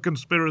deeper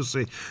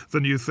conspiracy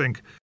than you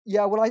think.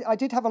 Yeah, well, I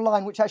did have a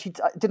line which actually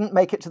didn't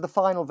make it to the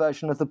final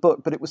version of the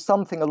book, but it was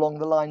something along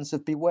the lines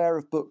of beware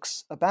of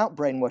books about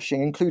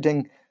brainwashing,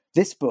 including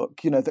this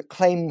book, that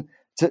claim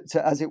to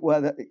as it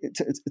were,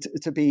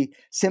 to be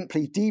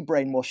simply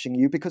de-brainwashing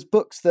you, because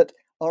books that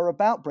are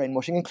about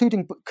brainwashing,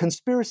 including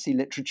conspiracy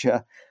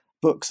literature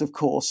books, of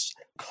course,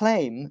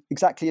 claim,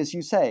 exactly as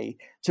you say,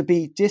 to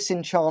be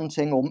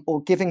disenchanting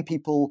or giving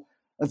people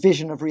a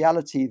vision of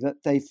reality that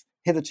they've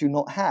hitherto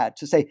not had,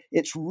 to say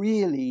it's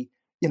really,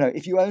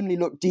 if you only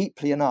look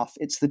deeply enough,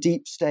 it's the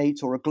deep state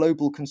or a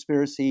global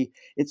conspiracy,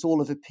 it's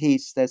all of a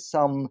piece, there's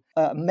some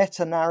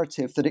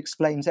meta-narrative that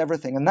explains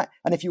everything.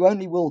 And if you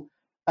only will,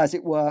 as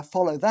it were,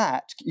 follow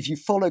that, if you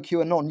follow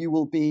QAnon, you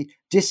will be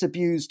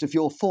disabused of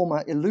your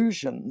former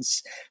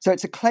illusions. So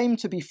it's a claim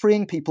to be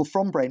freeing people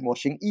from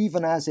brainwashing,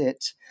 even as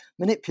it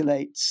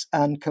manipulates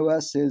and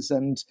coerces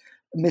and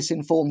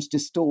misinforms,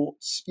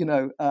 distorts,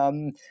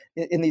 in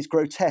these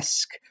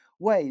grotesque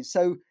ways.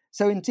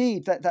 So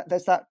indeed, that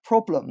there's that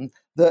problem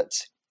that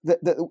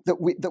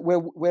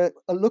we're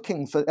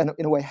looking for,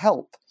 in a way,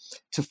 help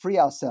to free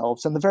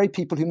ourselves, and the very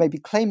people who may be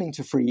claiming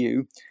to free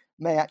you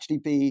may actually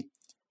be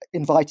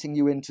inviting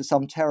you into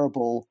some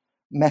terrible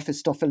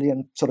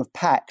Mephistophelian sort of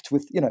pact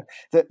with,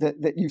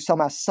 that you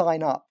somehow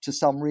sign up to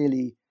some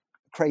really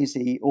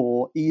crazy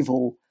or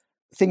evil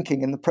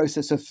thinking in the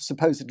process of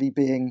supposedly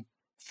being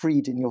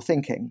freed in your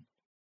thinking.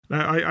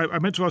 Now, I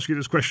meant to ask you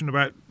this question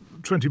about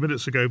 20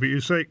 minutes ago, but you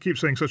keep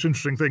saying such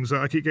interesting things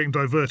that I keep getting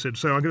diverted.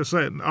 So I'm going to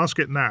say it and ask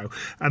it now.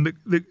 And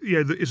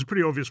it's a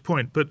pretty obvious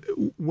point. But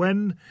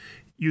when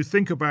you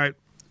think about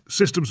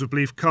systems of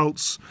belief,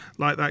 cults,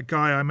 like that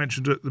guy I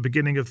mentioned at the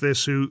beginning of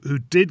this, who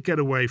did get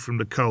away from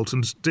the cult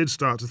and did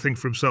start to think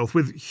for himself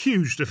with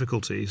huge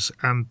difficulties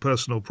and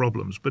personal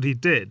problems, but he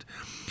did.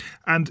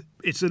 And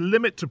it's a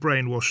limit to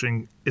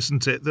brainwashing,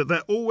 isn't it, that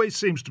there always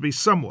seems to be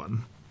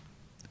someone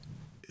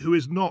who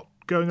is not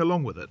going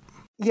along with it.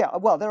 Yeah,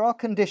 well, there are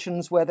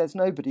conditions where there's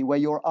nobody, where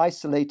you're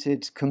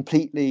isolated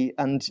completely,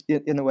 and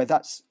in a way,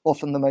 that's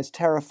often the most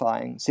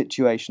terrifying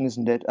situation,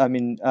 isn't it? I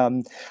mean,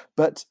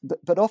 but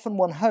often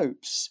one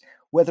hopes,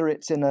 whether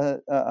it's in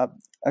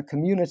a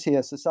community,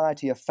 a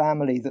society, a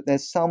family, that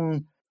there's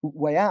some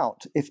way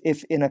out.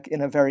 If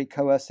in a very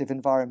coercive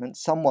environment,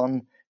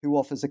 someone who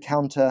offers a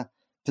counter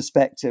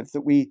perspective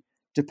that we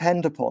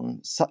depend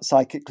upon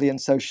psychically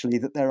and socially,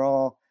 that there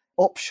are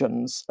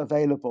options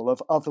available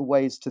of other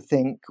ways to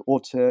think or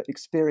to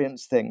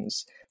experience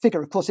things.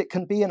 Of course, it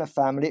can be in a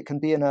family, it can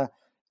be in a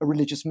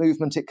religious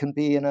movement, it can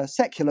be in a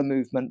secular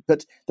movement,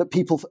 but that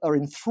people are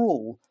in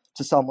thrall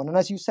to someone. And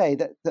as you say,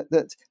 that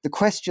the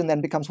question then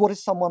becomes, what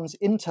is someone's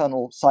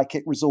internal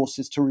psychic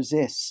resources to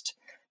resist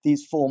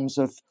these forms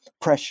of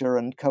pressure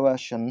and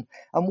coercion,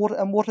 and what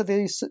are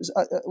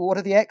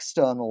the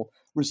external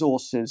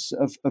resources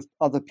of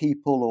other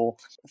people or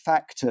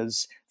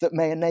factors that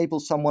may enable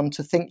someone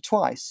to think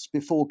twice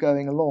before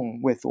going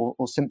along with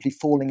or simply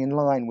falling in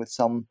line with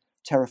some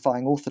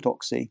terrifying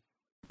orthodoxy.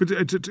 But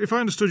if I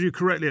understood you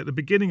correctly at the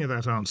beginning of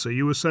that answer,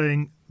 you were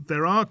saying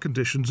there are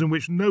conditions in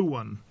which no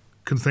one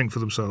can think for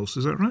themselves.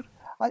 Is that right?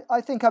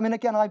 I think,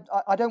 again,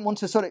 I don't want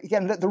to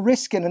the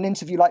risk in an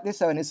interview like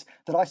this, Owen, is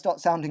that I start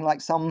sounding like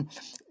some,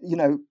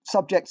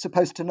 subject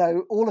supposed to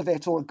know all of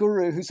it, or a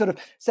guru who's sort of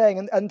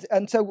saying,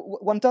 and so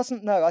one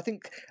doesn't know. I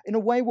think, in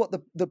a way, what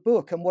the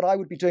book and what I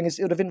would be doing is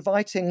sort of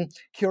inviting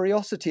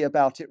curiosity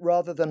about it,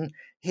 rather than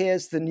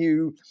here's the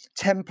new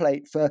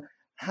template for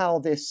how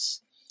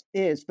this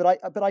is. But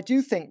I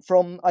do think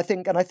I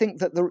think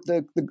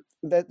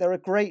that there are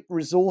great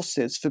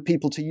resources for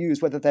people to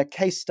use, whether they're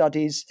case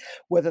studies,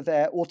 whether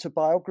they're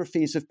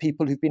autobiographies of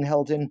people who've been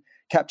held in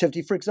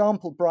captivity. For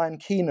example, Brian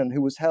Keenan,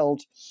 who was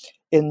held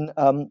in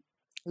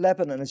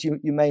Lebanon, as you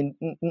may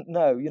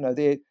know,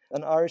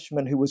 an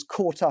Irishman who was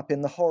caught up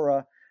in the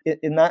horror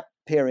in that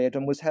period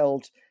and was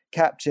held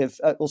captive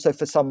also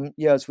for some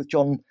years with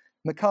John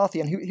McCarthy,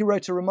 and he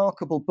wrote a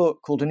remarkable book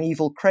called An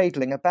Evil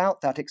Cradling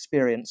about that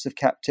experience of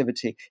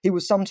captivity. He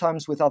was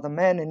sometimes with other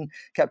men in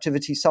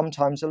captivity,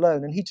 sometimes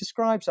alone, and he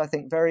describes, I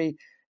think, very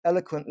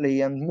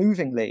eloquently and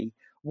movingly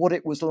what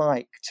it was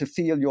like to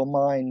feel your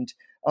mind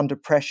under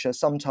pressure,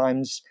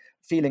 sometimes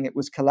feeling it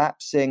was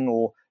collapsing,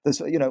 or there's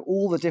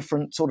all the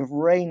different sort of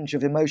range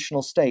of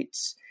emotional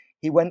states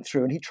he went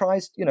through. And he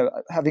tries,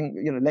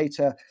 having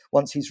later,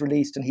 once he's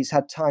released and he's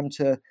had time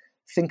to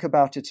think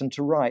about it and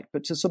to write,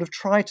 but to sort of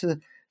try to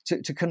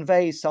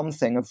convey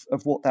something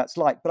of what that's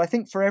like. But I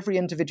think for every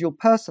individual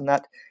person,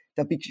 that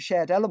there'll be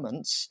shared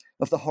elements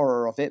of the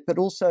horror of it, but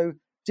also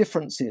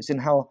differences in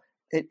how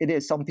it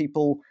is. Some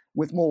people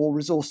with more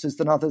resources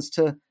than others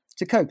to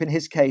cope. In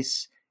his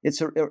case,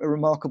 it's a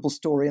remarkable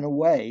story in a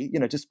way,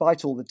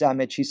 despite all the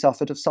damage he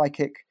suffered, of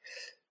psychic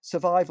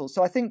survival.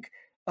 So I think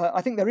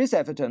there is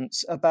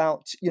evidence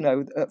about,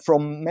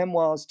 from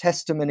memoirs,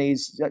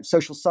 testimonies,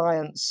 social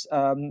science,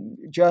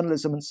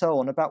 journalism, and so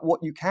on, about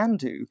what you can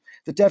do,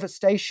 the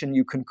devastation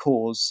you can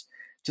cause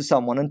to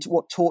someone, and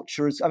what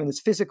torture is. There's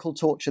physical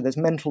torture, there's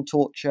mental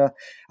torture.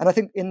 And I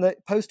think in the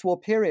post-war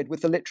period,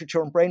 with the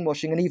literature on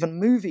brainwashing and even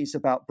movies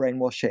about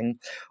brainwashing,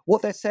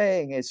 what they're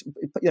saying is,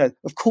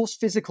 of course,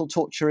 physical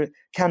torture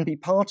can be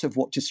part of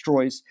what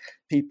destroys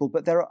people,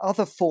 but there are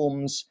other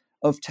forms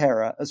of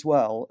terror as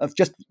well, of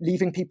just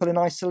leaving people in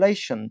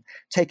isolation,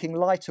 taking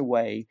light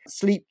away,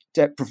 sleep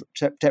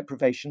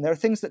deprivation. There are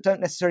things that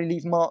don't necessarily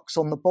leave marks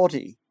on the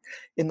body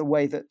in the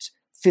way that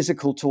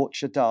physical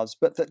torture does,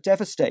 but that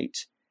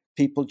devastate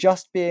people,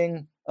 just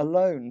being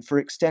alone for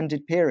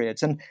extended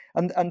periods. And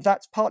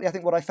that's partly, I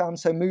think, what I found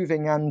so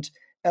moving and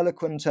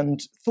eloquent and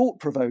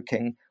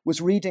thought-provoking,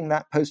 was reading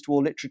that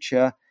post-war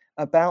literature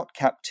about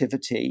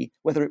captivity,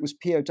 whether it was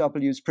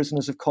POWs,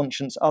 prisoners of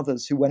conscience,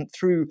 others who went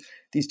through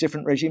these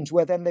different regimes,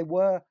 where then they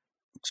were,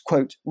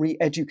 quote,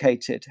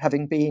 re-educated,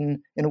 having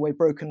been, in a way,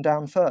 broken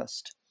down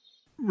first.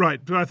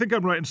 Right, but I think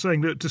I'm right in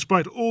saying that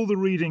despite all the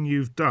reading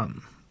you've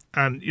done,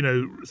 and,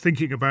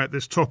 thinking about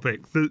this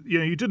topic, that,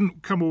 you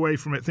didn't come away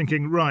from it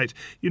thinking, right,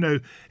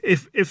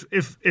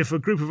 if a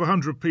group of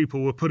 100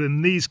 people were put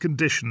in these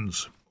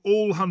conditions,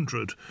 all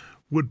 100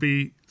 would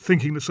be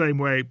thinking the same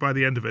way by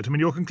the end of it. I mean,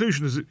 your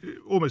conclusion is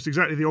almost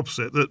exactly the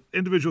opposite, that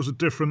individuals are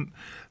different,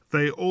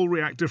 they all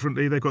react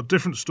differently, they've got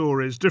different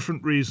stories,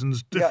 different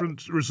reasons,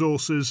 different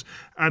resources,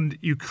 and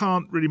you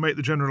can't really make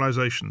the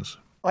generalizations.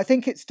 I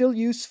think it's still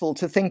useful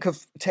to think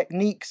of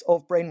techniques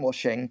of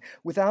brainwashing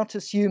without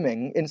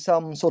assuming in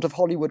some sort of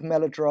Hollywood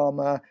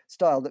melodrama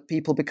style that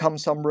people become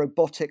some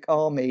robotic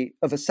army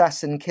of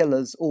assassin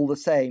killers all the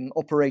same,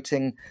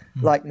 operating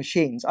like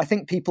machines. I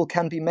think people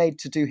can be made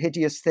to do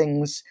hideous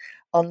things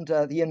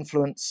under the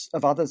influence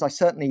of others. I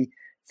certainly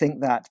think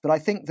that. But I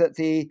think that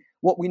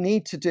what we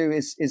need to do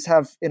is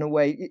have, in a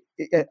way,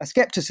 a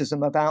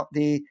skepticism about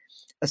the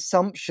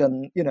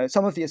assumption,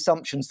 some of the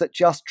assumptions that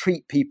just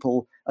treat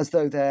people as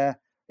though they're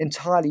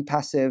entirely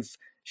passive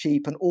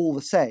sheep and all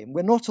the same.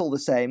 We're not all the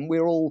same. We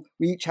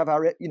each have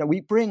our, we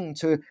bring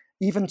to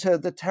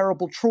the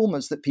terrible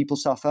traumas that people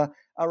suffer,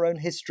 our own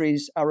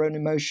histories, our own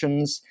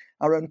emotions,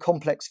 our own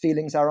complex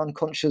feelings, our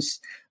unconscious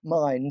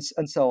minds,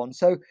 and so on.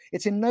 So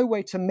it's in no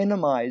way to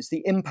minimize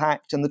the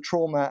impact and the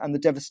trauma and the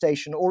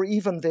devastation, or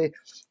even the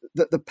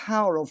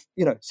power of,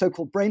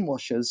 so-called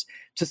brainwashers,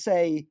 to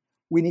say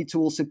we need to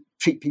also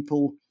treat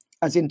people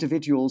as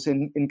individuals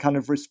in kind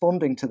of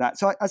responding to that.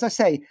 So as I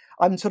say,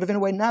 I'm sort of in a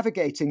way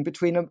navigating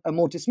between a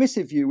more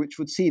dismissive view, which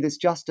would see this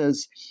just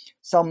as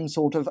some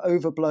sort of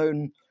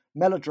overblown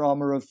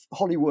melodrama of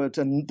Hollywood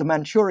and the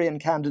Manchurian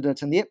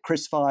Candidate and the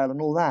Ipcris file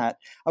and all that.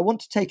 I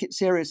want to take it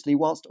seriously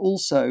whilst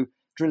also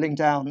drilling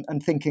down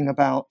and thinking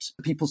about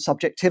people's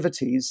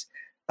subjectivities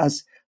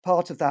as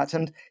part of that.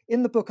 And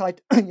in the book, I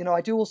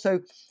do also,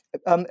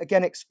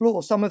 again,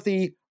 explore some of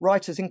the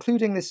writers,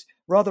 including this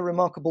rather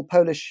remarkable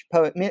Polish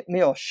poet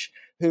Miłosz,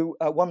 who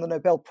won the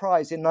Nobel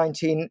Prize in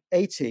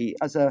 1980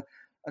 as a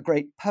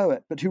great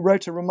poet, but who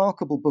wrote a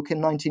remarkable book in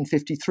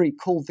 1953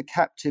 called The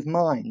Captive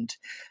Mind.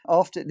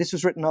 This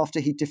was written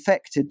after he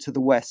defected to the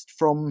West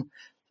from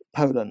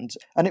Poland.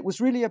 And it was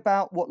really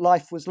about what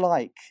life was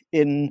like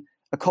in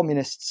a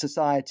communist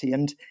society.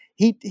 And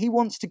he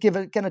wants to give,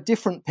 again, a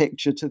different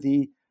picture to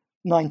the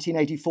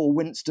 1984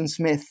 Winston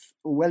Smith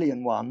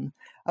Orwellian one,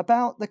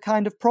 about the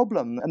kind of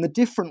problem and the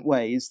different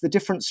ways, the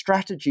different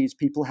strategies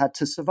people had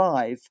to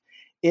survive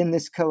in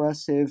this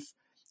coercive,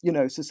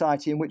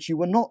 society in which you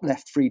were not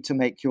left free to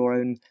make your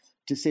own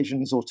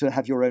decisions or to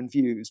have your own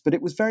views. But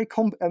it was very,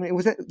 it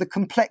was the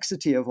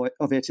complexity of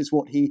it is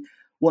what he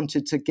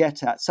wanted to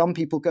get at. Some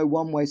people go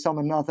one way, some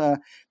another.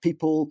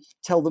 People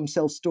tell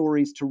themselves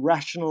stories to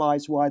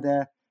rationalize why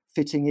they're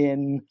fitting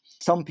in.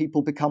 Some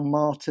people become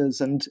martyrs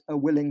and are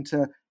willing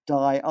to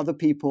die. Other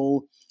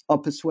people are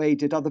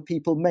persuaded. Other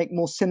people make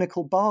more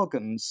cynical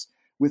bargains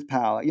with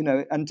power,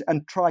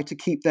 and try to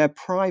keep their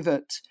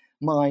private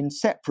mind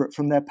separate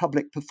from their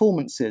public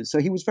performances. So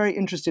he was very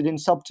interested in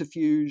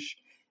subterfuge,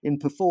 in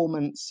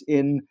performance,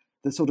 in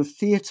the sort of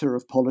theatre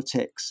of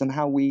politics and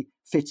how we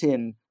fit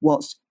in,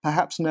 whilst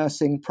perhaps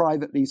nursing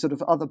privately sort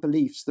of other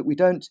beliefs that we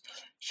don't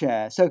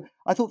share. So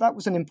I thought that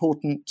was an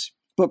important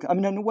book. I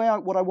mean, in a way,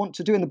 what I want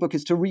to do in the book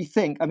is to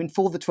rethink,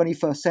 for the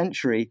 21st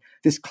century,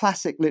 this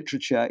classic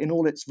literature in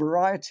all its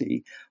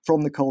variety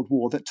from the Cold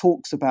War that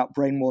talks about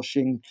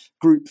brainwashing,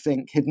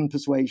 groupthink, hidden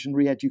persuasion,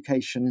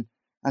 re-education,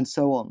 and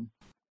so on.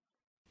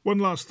 One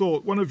last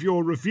thought. One of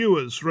your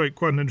reviewers wrote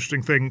quite an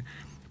interesting thing.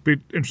 Be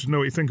interested to know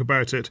what you think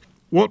about it.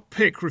 What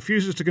Pick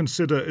refuses to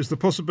consider is the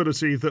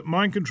possibility that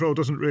mind control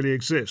doesn't really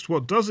exist.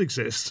 What does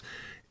exist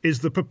is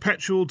the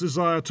perpetual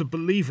desire to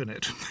believe in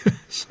it.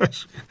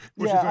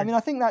 I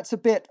think that's a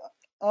bit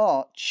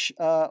arch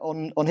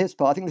on his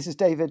part. I think this is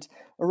David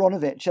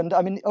Aronovich.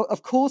 And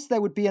of course,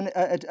 there would be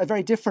a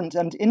very different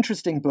and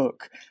interesting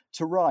book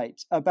to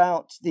write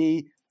about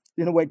the,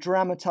 in a way,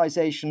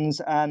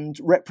 dramatizations and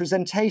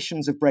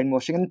representations of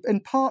brainwashing. And in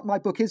part, my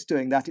book is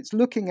doing that. It's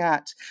looking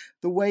at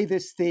the way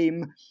this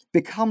theme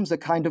becomes a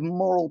kind of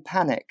moral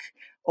panic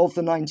of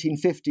the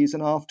 1950s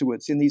and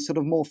afterwards in these sort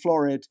of more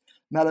florid,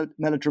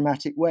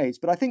 melodramatic ways.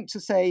 But I think to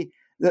say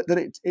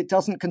that it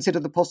doesn't consider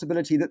the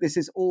possibility that this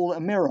is all a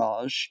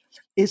mirage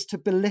is to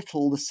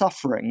belittle the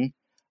suffering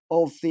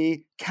of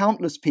the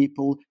countless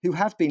people who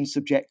have been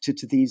subjected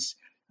to these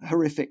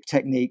horrific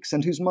techniques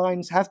and whose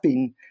minds have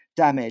been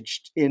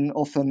damaged in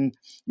often,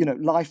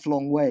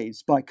 lifelong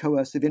ways by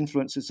coercive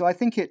influences. So I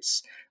think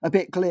it's a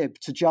bit glib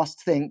to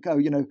just think,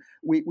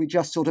 we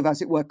just sort of,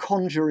 as it were,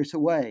 conjure it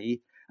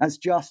away as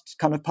just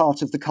kind of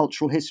part of the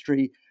cultural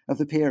history of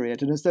the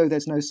period, and as though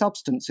there's no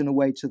substance in a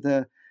way to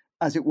the,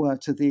 as it were,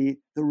 to the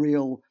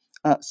real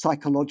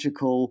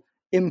psychological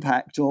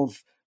impact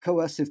of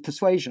coercive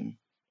persuasion.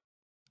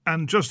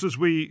 And just as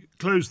we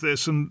close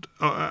this, and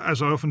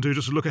as I often do,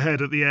 just to look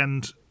ahead at the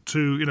end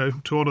to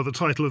honour the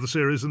title of the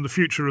series and the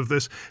future of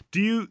this, do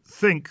you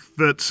think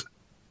that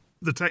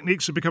the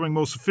techniques are becoming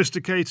more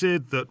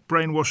sophisticated, that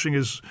brainwashing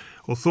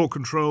or thought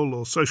control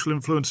or social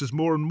influence is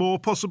more and more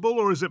possible,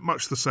 or is it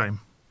much the same?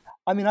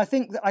 I mean, I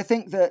think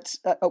that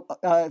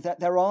that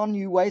there are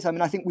new ways. I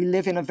mean, I think we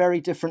live in a very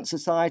different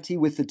society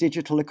with the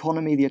digital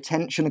economy, the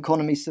attention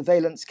economy,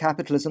 surveillance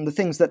capitalism, the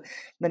things that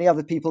many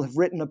other people have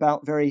written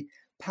about very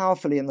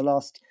powerfully in the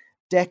last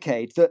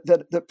decade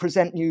that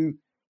present new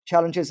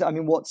challenges. I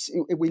mean,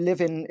 we live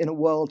in a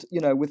world,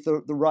 with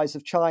the rise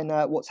of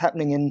China, what's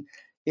happening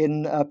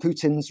in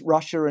Putin's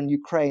Russia and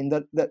Ukraine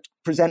that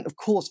present, of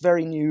course,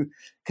 very new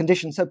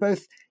conditions. So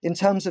both in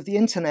terms of the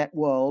internet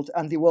world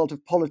and the world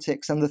of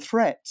politics and the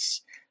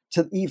threats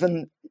to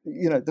even,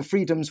 the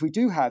freedoms we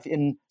do have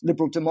in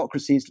liberal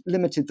democracies,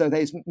 limited though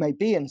they may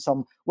be in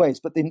some ways,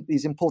 but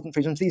these important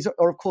freedoms, these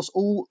are, of course,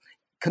 all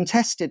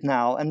contested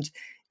now and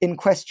in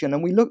question.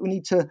 And we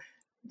need to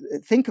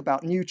think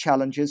about new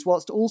challenges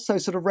whilst also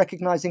sort of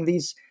recognizing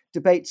these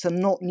debates are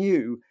not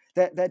new.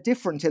 They're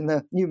different in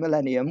the new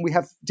millennium. We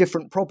have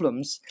different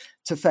problems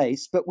to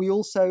face, but we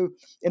also,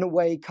 in a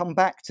way, come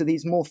back to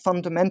these more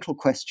fundamental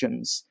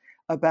questions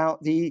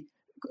about the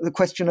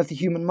question of the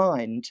human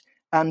mind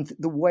and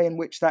the way in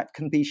which that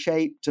can be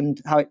shaped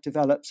and how it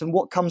develops and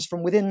what comes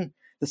from within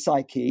the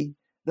psyche.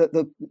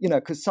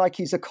 Because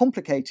psyches are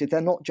complicated.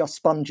 They're not just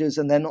sponges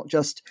and they're not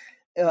just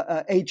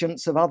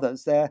agents of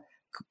others.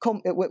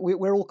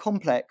 We're all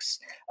complex,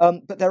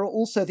 but there are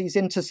also these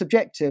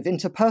intersubjective,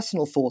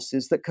 interpersonal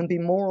forces that can be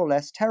more or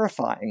less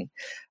terrifying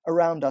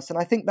around us. And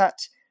I think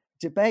that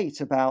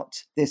debate about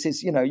this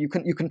is, you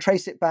can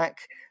trace it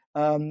back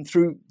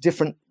through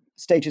different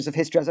stages of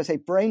history. As I say,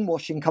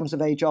 brainwashing comes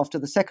of age after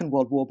the Second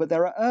World War, but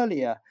there are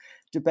earlier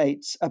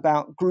debates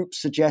about group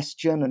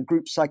suggestion and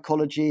group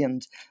psychology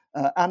and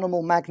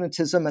animal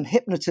magnetism and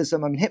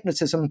hypnotism. I mean,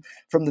 hypnotism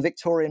from the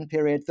Victorian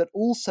period that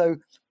also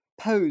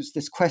pose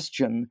this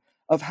question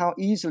of how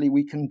easily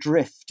we can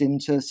drift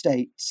into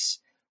states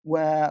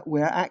where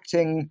we're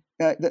acting,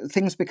 that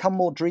things become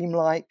more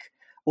dreamlike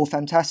or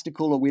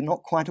fantastical, or we're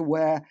not quite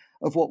aware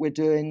of what we're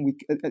doing.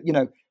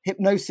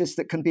 Hypnosis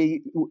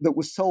that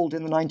was sold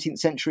in the 19th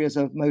century as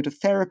a mode of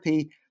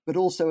therapy, but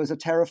also as a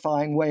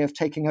terrifying way of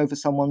taking over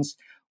someone's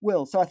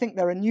will. So I think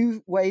there are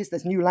new ways,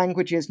 there's new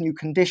languages, new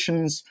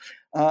conditions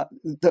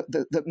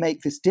that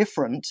make this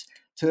different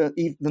to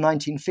the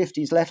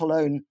 1950s, let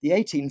alone the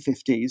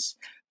 1850s.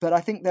 But I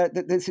think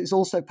that this is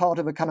also part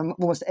of a kind of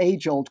almost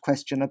age-old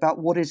question about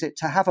what is it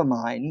to have a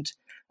mind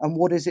and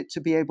what is it to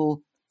be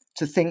able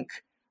to think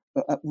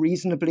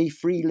reasonably,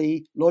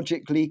 freely,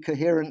 logically,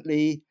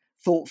 coherently,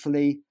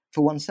 thoughtfully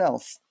for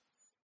oneself.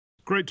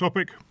 Great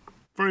topic.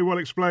 Very well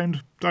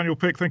explained. Daniel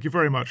Pick, thank you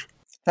very much.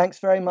 Thanks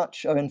very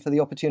much, Owen, for the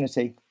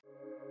opportunity.